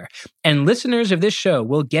faster. And listeners of this show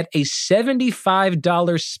will get a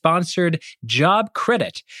 $75 sponsored job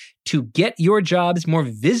credit to get your jobs more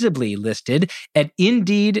visibly listed at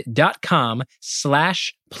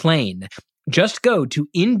Indeed.com/plane. Just go to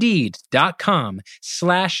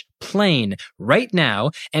Indeed.com/plane right now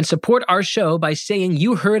and support our show by saying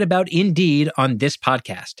you heard about Indeed on this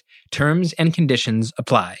podcast. Terms and conditions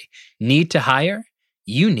apply. Need to hire?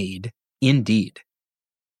 You need Indeed.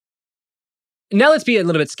 Now let's be a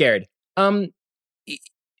little bit scared.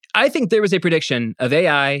 I think there was a prediction of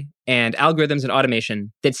AI and algorithms and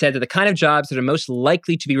automation that said that the kind of jobs that are most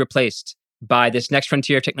likely to be replaced by this next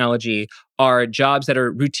frontier of technology are jobs that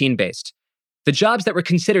are routine-based. The jobs that were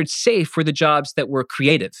considered safe were the jobs that were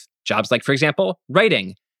creative. Jobs like, for example,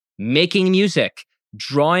 writing, making music,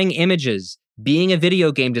 drawing images, being a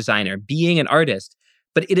video game designer, being an artist.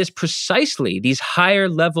 But it is precisely these higher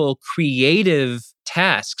level creative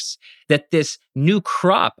tasks that this new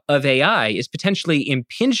crop of AI is potentially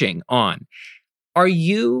impinging on. Are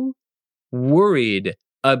you worried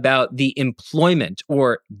about the employment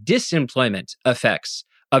or disemployment effects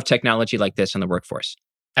of technology like this on the workforce?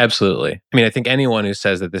 Absolutely. I mean, I think anyone who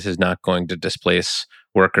says that this is not going to displace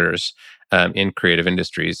workers in creative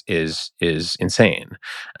industries is insane,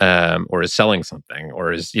 or is selling something,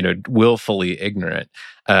 or is willfully ignorant.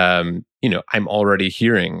 I'm already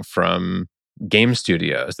hearing from game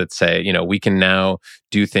studios that say, we can now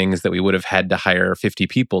do things that we would have had to hire 50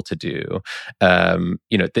 people to do.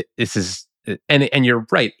 This is, and you're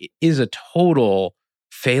right, it is a total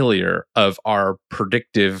failure of our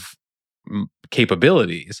predictive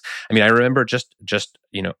capabilities. I mean, I remember just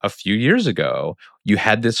a few years ago, you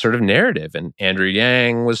had this sort of narrative, and Andrew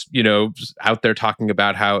Yang was out there talking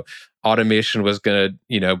about how automation was going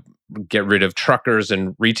to get rid of truckers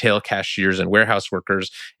and retail cashiers and warehouse workers,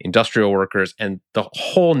 industrial workers, and the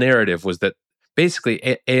whole narrative was that basically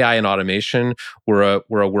AI and automation were a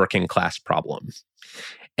working class problem.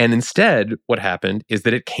 And instead, what happened is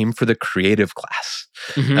that it came for the creative class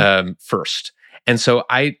first. And so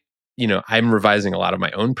I'm revising a lot of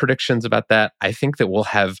my own predictions about that. I think that we'll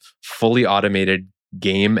have fully automated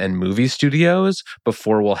game and movie studios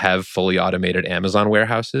before we'll have fully automated Amazon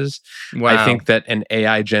warehouses. Wow. I think that an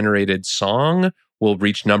AI-generated song will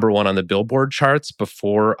reach #1 on the Billboard charts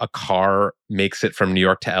before a car makes it from New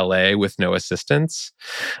York to LA with no assistance.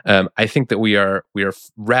 I think that we are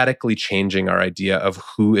radically changing our idea of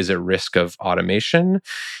who is at risk of automation.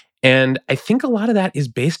 And I think a lot of that is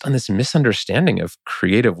based on this misunderstanding of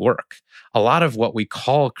creative work. A lot of what we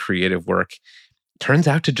call creative work turns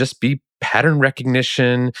out to just be pattern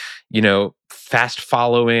recognition, fast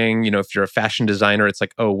following. If you're a fashion designer, it's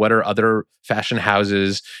like, oh, what are other fashion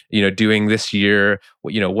houses, doing this year?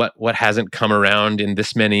 What hasn't come around in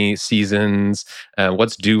this many seasons?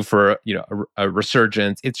 What's due for, a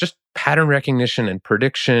resurgence? It's just pattern recognition and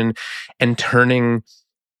prediction and turning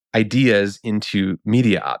ideas into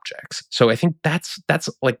media objects. So I think that's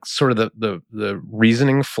like sort of the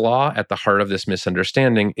reasoning flaw at the heart of this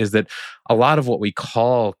misunderstanding, is that a lot of what we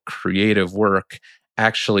call creative work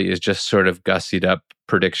actually is just sort of gussied up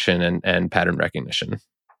prediction and pattern recognition.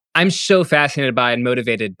 I'm so fascinated by and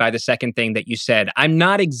motivated by the second thing that you said. I'm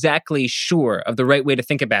not exactly sure of the right way to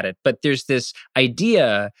think about it, but there's this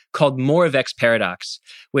idea called Moravec's paradox,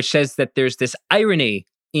 which says that there's this irony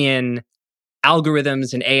in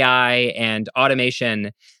algorithms and AI and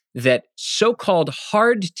automation that so-called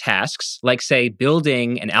hard tasks, like say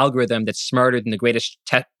building an algorithm that's smarter than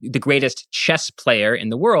the greatest chess player in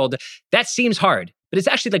the world, that seems hard. But it's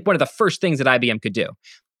actually like one of the first things that IBM could do.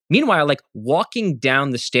 Meanwhile, like walking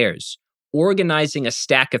down the stairs, organizing a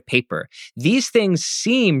stack of paper, these things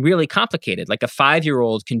seem really complicated. Like a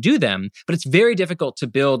 5-year-old can do them, but it's very difficult to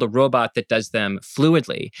build a robot that does them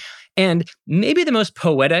fluidly. And maybe the most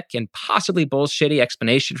poetic and possibly bullshitty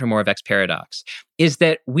explanation for Moravec's paradox is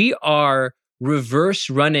that we are reverse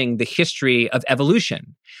running the history of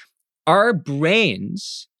evolution. Our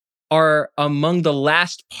brains are among the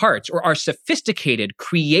last parts, or our sophisticated,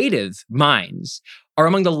 creative minds are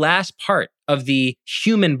among the last part of the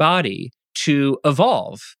human body to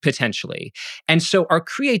evolve, potentially. And so our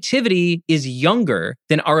creativity is younger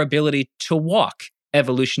than our ability to walk,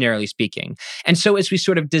 evolutionarily speaking. And so as we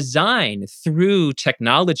sort of design through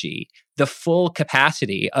technology the full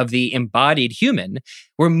capacity of the embodied human,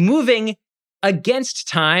 we're moving against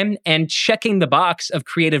time and checking the box of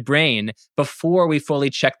creative brain before we fully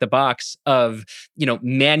check the box of,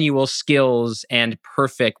 manual skills and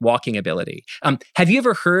perfect walking ability. Have you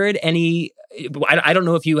ever heard any I don't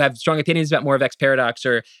know if you have strong opinions about Moravec's paradox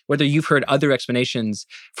or whether you've heard other explanations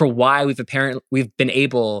for why we've been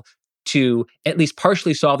able to at least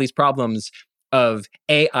partially solve these problems of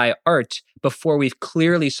AI art before we've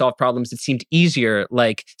clearly solved problems that seemed easier,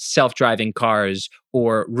 like self-driving cars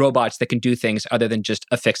or robots that can do things other than just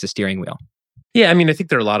affix the steering wheel. Yeah, I mean, I think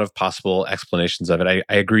there are a lot of possible explanations of it.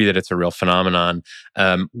 I agree that it's a real phenomenon.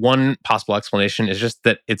 One possible explanation is just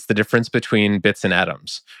that it's the difference between bits and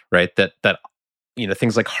atoms, right? That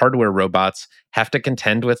things like hardware robots have to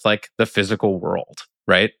contend with like the physical world,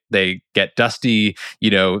 right? They get dusty,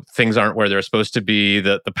 things aren't where they're supposed to be,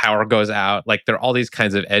 the power goes out. Like there are all these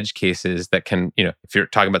kinds of edge cases that can, if you're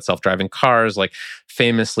talking about self-driving cars, like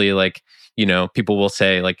famously, like, people will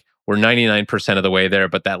say like, we're 99% of the way there,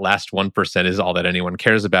 but that last 1% is all that anyone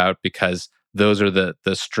cares about because those are the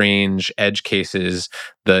strange edge cases.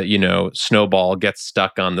 The snowball gets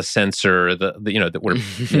stuck on the sensor.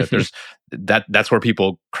 There's that's where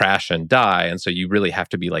people crash and die, and so you really have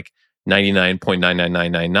to be like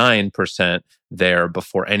 99.99999% there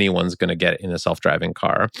before anyone's going to get in a self-driving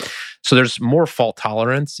car. So there's more fault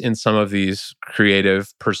tolerance in some of these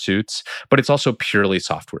creative pursuits, but it's also purely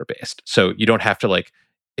software based. So you don't have to like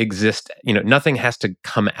exist, nothing has to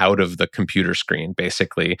come out of the computer screen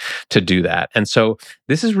basically to do that. And so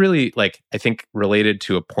this is really like, I think related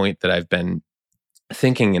to a point that I've been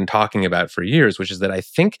thinking and talking about for years, which is that I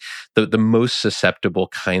think the most susceptible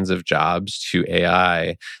kinds of jobs to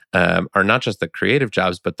AI are not just the creative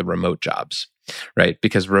jobs, but the remote jobs, right?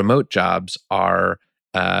 Because remote jobs are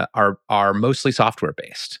mostly software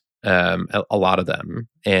based, a lot of them.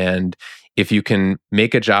 And if you can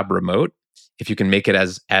make a job remote, if you can make it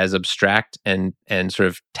as abstract and sort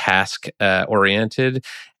of task oriented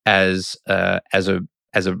as a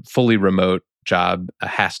fully remote job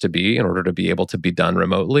has to be in order to be able to be done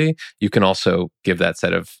remotely, you can also give that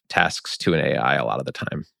set of tasks to an AI a lot of the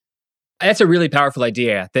time. That's a really powerful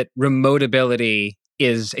idea, that remote ability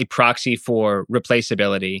is a proxy for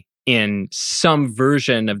replaceability in some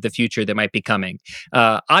version of the future that might be coming.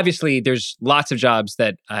 Obviously, there's lots of jobs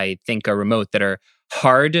that I think are remote that are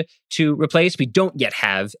hard to replace. We don't yet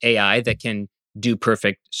have AI that can do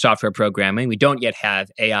perfect software programming. We don't yet have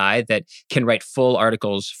AI that can write full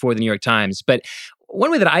articles for the New York Times. But one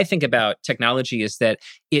way that I think about technology is that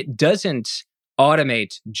it doesn't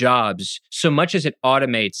automate jobs so much as it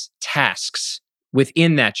automates tasks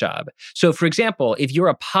within that job. So, for example, if you're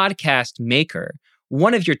a podcast maker,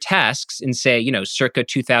 one of your tasks in, say, circa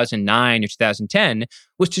 2009 or 2010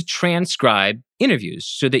 was to transcribe interviews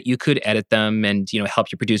so that you could edit them and, help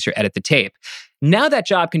your producer edit the tape. Now that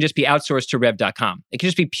job can just be outsourced to rev.com. It can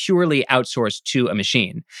just be purely outsourced to a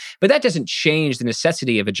machine. But that doesn't change the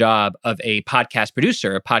necessity of a job of a podcast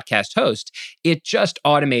producer, a podcast host. It just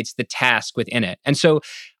automates the task within it. And so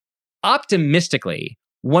optimistically,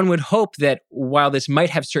 one would hope that while this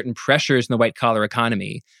might have certain pressures in the white-collar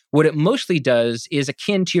economy, what it mostly does is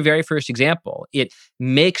akin to your very first example. It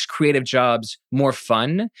makes creative jobs more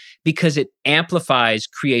fun because it amplifies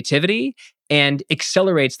creativity and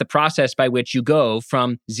accelerates the process by which you go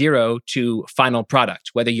from zero to final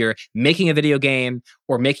product. Whether you're making a video game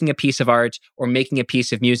or making a piece of art or making a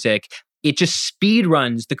piece of music, it just speed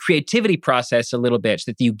runs the creativity process a little bit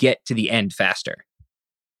so that you get to the end faster.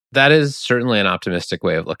 That is certainly an optimistic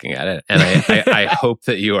way of looking at it. And I hope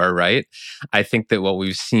that you are right. I think that what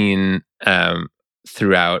we've seen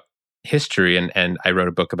throughout history, and I wrote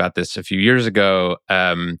a book about this a few years ago,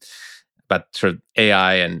 about sort of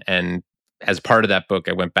AI. And as part of that book,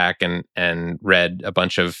 I went back and read a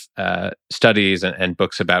bunch of studies and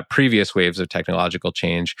books about previous waves of technological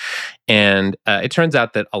change. And it turns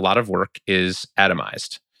out that a lot of work is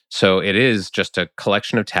atomized. So it is just a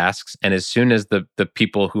collection of tasks. And as soon as the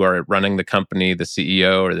people who are running the company, the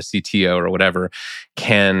CEO or the CTO or whatever,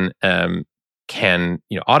 can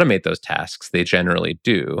automate those tasks, they generally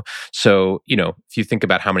do. So, if you think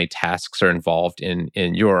about how many tasks are involved in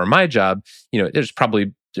your or my job, there's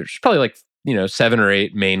probably like 7 or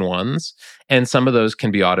 8 main ones. And some of those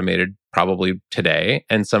can be automated probably today.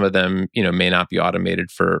 And some of them, may not be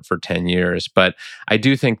automated for 10 years. But I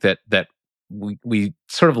do think that we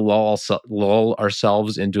sort of lull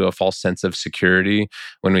ourselves into a false sense of security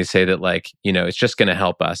when we say that, like, it's just going to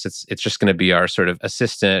help us. It's just going to be our sort of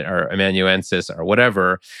assistant or amanuensis or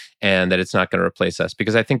whatever, and that it's not going to replace us.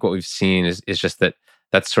 Because I think what we've seen is just that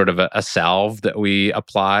that's sort of a salve that we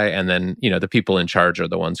apply, and then the people in charge are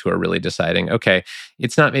the ones who are really deciding. Okay,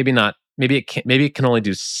 it's not maybe the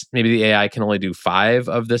AI can only do 5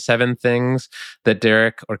 of the 7 things that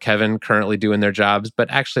Derek or Kevin currently do in their jobs,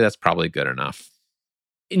 but actually that's probably good enough.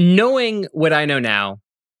 Knowing what I know now,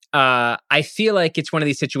 I feel like it's one of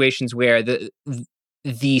these situations where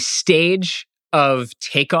the stage of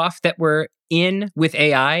takeoff that we're in with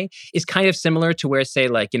AI is kind of similar to where, say,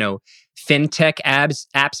 like, fintech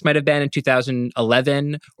apps might have been in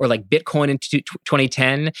 2011, or like Bitcoin in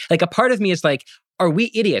 2010. Like, a part of me is like, are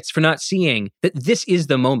we idiots for not seeing that this is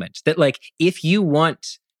the moment? That, like, if you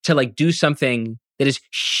want to, like, do something that is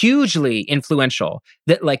hugely influential,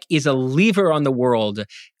 that, like, is a lever on the world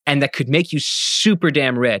and that could make you super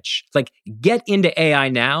damn rich, like, get into AI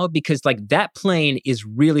now, because, like, that plane is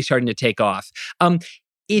really starting to take off.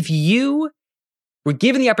 If you were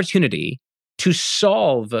given the opportunity to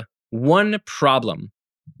solve one problem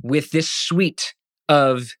with this suite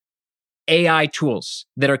of AI tools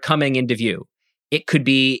that are coming into view, it could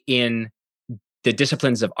be in the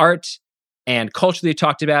disciplines of art and culture that you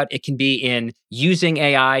talked about. It can be in using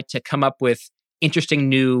AI to come up with interesting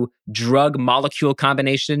new drug molecule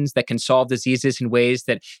combinations that can solve diseases in ways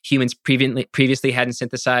that humans previously hadn't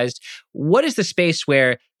synthesized. What is the space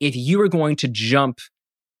where, if you were going to jump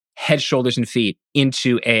head, shoulders, and feet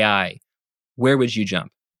into AI, where would you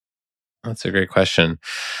jump? That's a great question.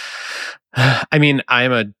 I mean,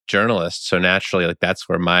 I'm a journalist, so naturally, like, that's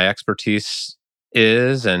where my expertise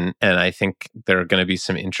is, and I think there are going to be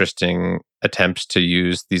some interesting attempts to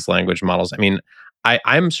use these language models. I mean,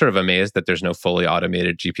 I'm sort of amazed that there's no fully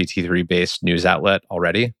automated GPT-3 based news outlet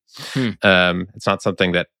already. It's not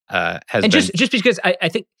something that has and been... just because I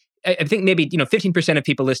think maybe 15% of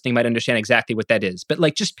people listening might understand exactly what that is, but,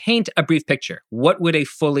 like, just paint a brief picture. What would a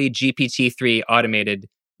fully GPT-3 automated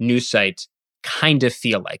news site kind of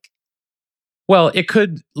feel like? Well, it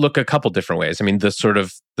could look a couple different ways. I mean, the sort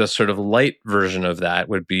of light version of that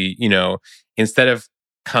would be, instead of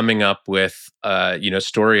coming up with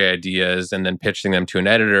story ideas and then pitching them to an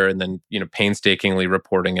editor, and then painstakingly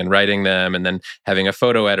reporting and writing them, and then having a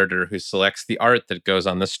photo editor who selects the art that goes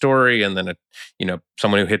on the story, and then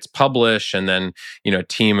someone who hits publish, and then a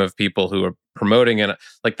team of people who are promoting it,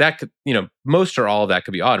 like that could, most or all of that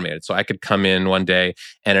could be automated. So I could come in one day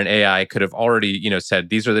and an AI could have already, said,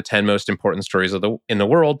 these are the 10 most important stories in the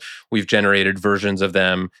world. We've generated versions of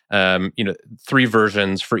them, 3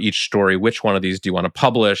 versions for each story. Which one of these do you want to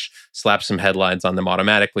publish? Slap some headlines on them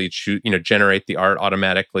automatically, generate the art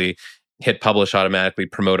automatically, hit publish automatically,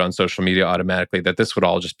 promote on social media automatically. That this would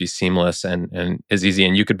all just be seamless and is easy.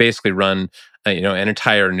 And you could basically run an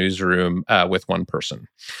entire newsroom with one person.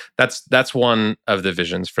 That's one of the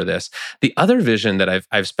visions for this. The other vision that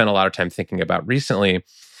I've spent a lot of time thinking about recently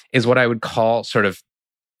is what I would call sort of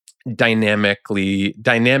dynamic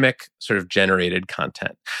sort of generated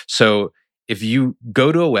content. So if you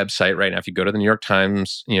go to a website right now, if you go to the New York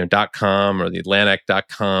Times, .com or the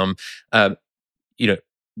Atlantic.com,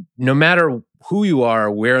 no matter who you are,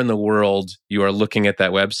 where in the world you are looking at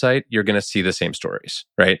that website, you're going to see the same stories,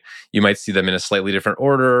 right? You might see them in a slightly different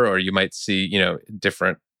order, or you might see,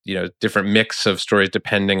 different mix of stories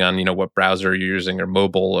depending on, what browser you're using or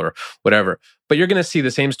mobile or whatever. But you're going to see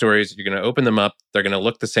the same stories. You're going to open them up. They're going to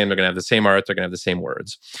look the same. They're going to have the same art. They're going to have the same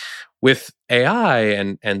words. With AI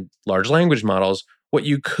and large language models, what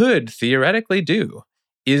you could theoretically do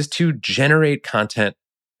is to generate content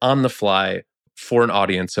on the fly for an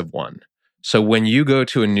audience of one. So when you go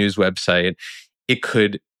to a news website, it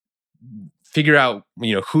could figure out,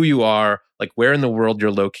 who you are, like where in the world you're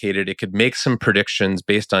located. It could make some predictions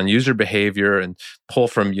based on user behavior and pull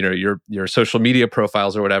from, your social media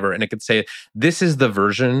profiles or whatever. And it could say, this is the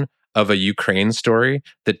version of a Ukraine story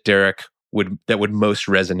that would most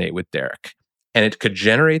resonate with Derek. And it could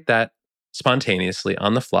generate that spontaneously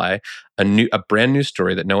on the fly, a brand new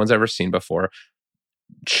story that no one's ever seen before.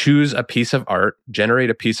 Choose a piece of art, generate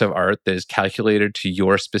a piece of art that is calculated to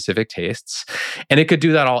your specific tastes. And it could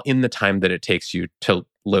do that all in the time that it takes you to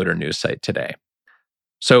load a news site today.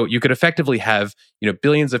 So you could effectively have,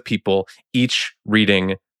 billions of people each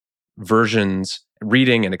reading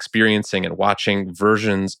and experiencing and watching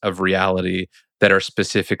versions of reality that are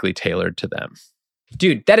specifically tailored to them.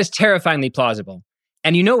 Dude, that is terrifyingly plausible.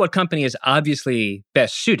 And you know what company is obviously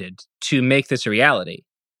best suited to make this a reality?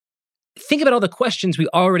 Think about all the questions we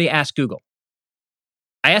already ask Google.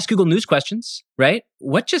 I asked Google News questions, right?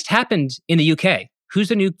 What just happened in the UK? Who's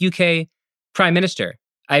the new UK Prime Minister?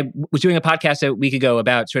 I was doing a podcast a week ago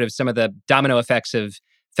about sort of some of the domino effects of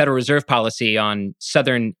Federal Reserve policy on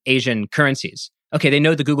Southern Asian currencies. Okay, they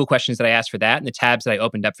know the Google questions that I asked for that and the tabs that I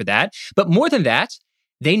opened up for that. But more than that,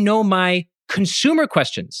 they know my consumer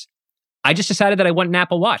questions. I just decided that I want an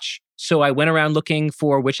Apple Watch. So I went around looking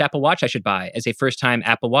for which Apple Watch I should buy as a first-time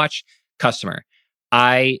Apple Watch customer.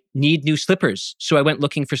 I need new slippers, so I went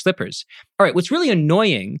looking for slippers. All right, what's really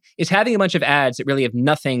annoying is having a bunch of ads that really have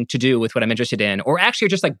nothing to do with what I'm interested in, or actually are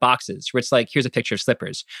just like boxes where it's like, here's a picture of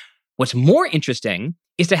slippers. What's more interesting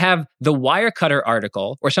is to have the Wirecutter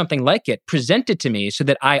article or something like it presented to me so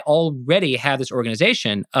that I already have this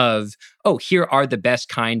organization of, oh, here are the best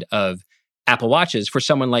kind of Apple Watches for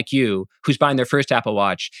someone like you who's buying their first Apple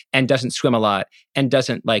Watch and doesn't swim a lot and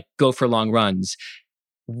doesn't like go for long runs.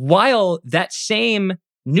 While that same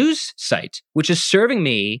news site, which is serving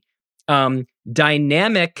me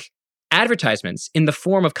dynamic advertisements in the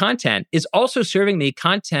form of content, is also serving me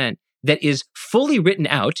content that is fully written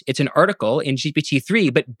out. It's an article in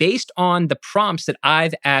GPT-3, but based on the prompts that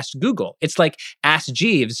I've asked Google. It's like Ask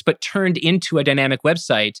Jeeves, but turned into a dynamic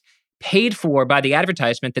website paid for by the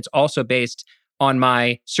advertisement that's also based on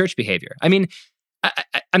my search behavior. I mean,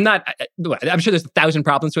 I'm sure there's 1,000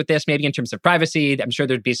 problems with this, maybe in terms of privacy. I'm sure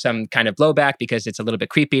there'd be some kind of blowback because it's a little bit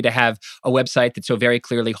creepy to have a website that so very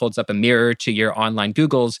clearly holds up a mirror to your online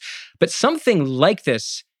Googles. But something like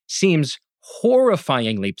this seems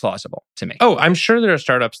horrifyingly plausible to me. Oh, I'm sure there are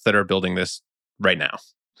startups that are building this right now.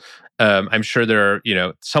 I'm sure there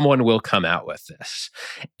are, someone will come out with this.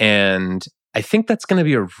 And I think that's going to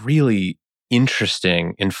be a really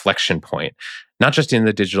interesting inflection point, not just in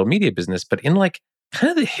the digital media business, but in like kind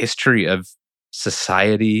of the history of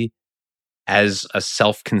society as a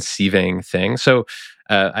self-conceiving thing. So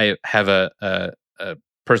I have a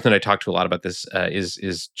person that I talk to a lot about this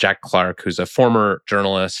is Jack Clark, who's a former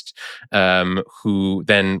journalist who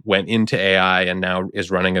then went into AI and now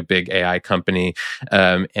is running a big AI company.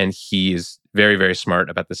 And he is very, very smart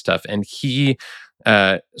about this stuff. And he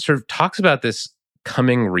sort of talks about this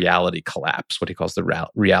coming reality collapse, what he calls the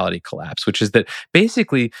reality collapse, which is that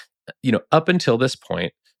basically, up until this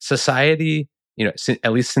point, society,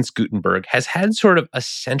 at least since Gutenberg, has had sort of a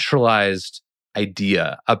centralized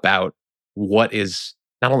idea about what is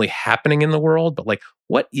not only happening in the world, but like,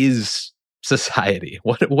 what is society?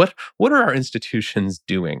 What are our institutions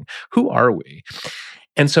doing? Who are we?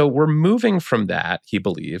 And so we're moving from that, he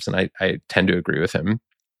believes, and I tend to agree with him,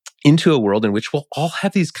 into a world in which we'll all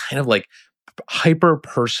have these kind of like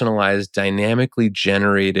hyper-personalized, dynamically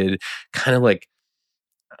generated, kind of like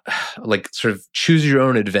sort of choose your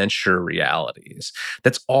own adventure realities.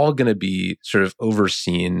 That's all going to be sort of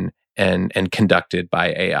overseen and conducted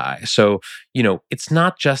by AI. So, it's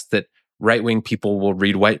not just that right-wing people will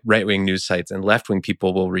read right-wing news sites and left-wing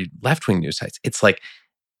people will read left-wing news sites. It's like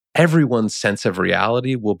everyone's sense of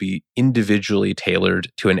reality will be individually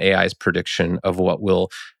tailored to an AI's prediction of what will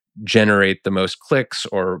generate the most clicks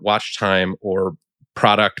or watch time or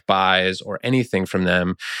product buys or anything from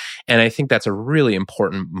them. And I think that's a really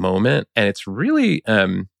important moment. And it's really,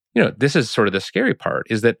 this is sort of the scary part,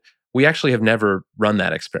 is that we actually have never run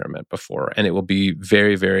that experiment before. And it will be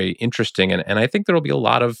very, very interesting. And I think there will be a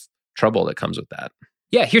lot of trouble that comes with that.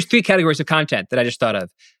 Yeah, here's 3 categories of content that I just thought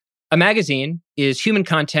of. A magazine is human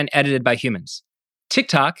content edited by humans.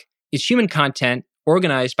 TikTok is human content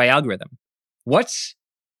organized by algorithm. What's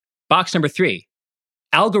box number 3?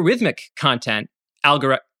 Algorithmic content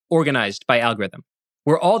organized by algorithm,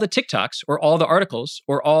 where all the TikToks or all the articles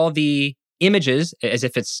or all the images, as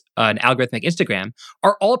if it's an algorithmic Instagram,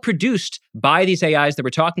 are all produced by these AIs that we're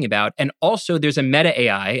talking about. And also there's a meta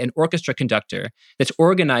AI, an orchestra conductor, that's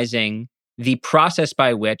organizing the process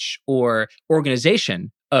by which, or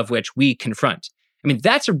organization of which, we confront. I mean,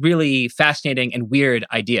 that's a really fascinating and weird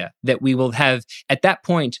idea, that we will have at that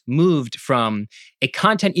point moved from a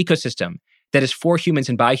content ecosystem that is for humans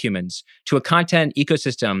and by humans to a content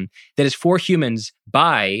ecosystem that is for humans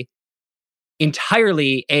by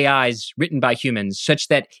entirely AIs written by humans, such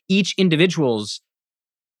that each individual's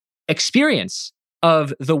experience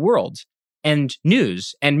of the world and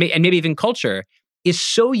news and maybe even culture is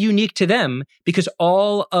so unique to them, because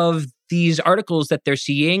all of these articles that they're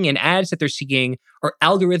seeing and ads that they're seeing are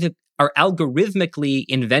algorithmically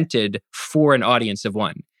invented for an audience of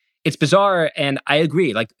one. It's bizarre, and I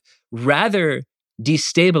agree, like rather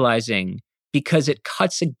destabilizing, because it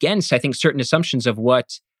cuts against, I think, certain assumptions of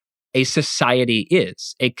what a society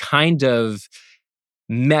is, a kind of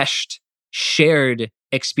meshed, shared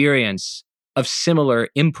experience of similar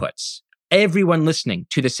inputs. Everyone listening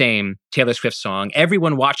to the same Taylor Swift song,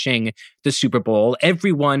 everyone watching the Super Bowl,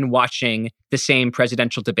 everyone watching the same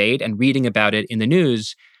presidential debate and reading about it in the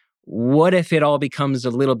news. What if it all becomes a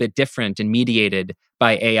little bit different and mediated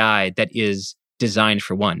by AI that is designed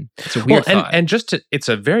for one? It's a weird thought. And it's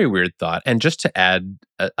a very weird thought. And just to add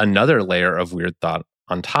another layer of weird thought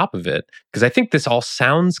on top of it, because I think this all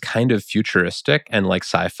sounds kind of futuristic and like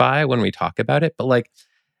sci-fi when we talk about it, but like,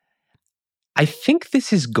 I think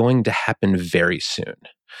this is going to happen very soon.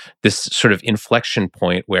 This sort of inflection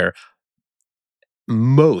point where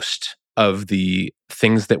most of the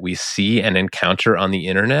things that we see and encounter on the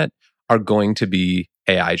internet are going to be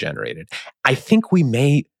AI generated. I think we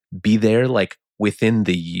may be there like within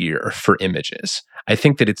the year for images. I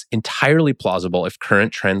think that it's entirely plausible, if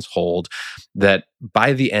current trends hold, that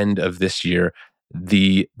by the end of this year,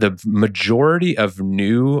 the majority of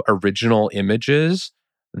new original images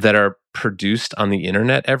that are produced on the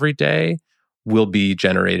internet every day will be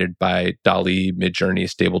generated by DALL-E, Midjourney,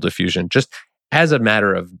 Stable Diffusion, just as a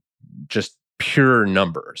matter of just pure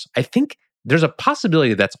numbers. I think there's a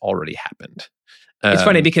possibility that's already happened. It's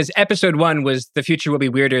funny because episode 1 was the future will be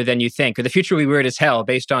weirder than you think, or the future will be weird as hell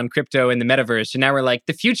based on crypto and the metaverse. And now we're like,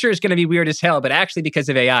 the future is going to be weird as hell, but actually because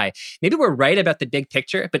of AI. Maybe we're right about the big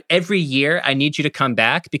picture, but every year I need you to come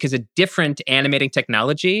back because a different animating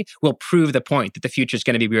technology will prove the point that the future is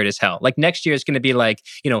going to be weird as hell. Like next year is going to be like,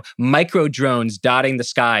 micro drones dotting the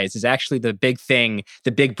skies is actually the big thing,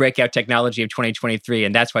 the big breakout technology of 2023.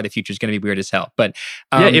 And that's why the future is going to be weird as hell. But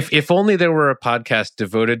if only there were a podcast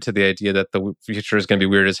devoted to the idea that the future is going to be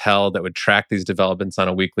weird as hell that would track these developments on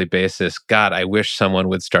a weekly basis. God, I wish someone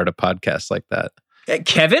would start a podcast like that.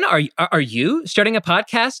 Kevin, are you starting a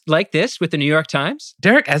podcast like this with the New York Times?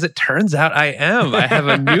 Derek, as it turns out, I am. I have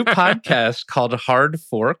a new podcast called Hard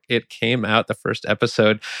Fork. It came out, the first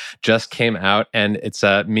episode just came out, and it's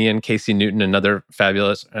me and Casey Newton, another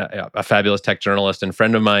fabulous tech journalist and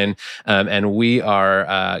friend of mine, and we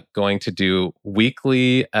are going to do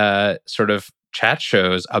weekly sort of chat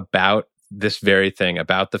shows about this very thing,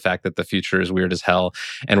 about the fact that the future is weird as hell.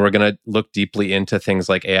 And we're going to look deeply into things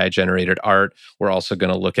like AI-generated art. We're also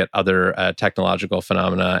going to look at other technological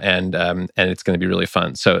phenomena, and it's going to be really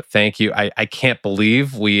fun. So thank you. I can't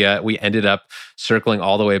believe we ended up circling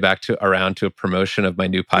all the way back around to a promotion of my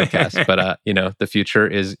new podcast. But the future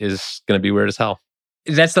is going to be weird as hell.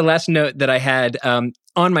 That's the last note that I had on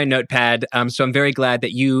my notepad. So I'm very glad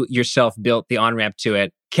that you yourself built the on-ramp to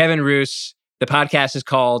it. Kevin Roos, the podcast is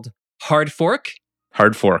called Hard Fork?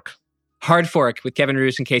 Hard Fork. Hard Fork with Kevin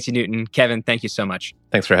Roos and Casey Newton. Kevin, thank you so much.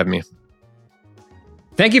 Thanks for having me.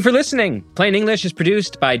 Thank you for listening. Plain English is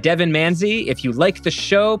produced by Devin Manzi. If you like the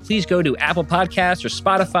show, please go to Apple Podcasts or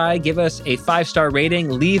Spotify, give us a 5-star rating,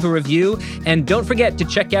 leave a review, and don't forget to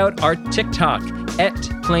check out our TikTok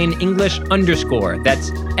 @PlainEnglish_. That's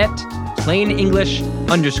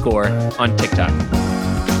 @PlainEnglish_ on TikTok.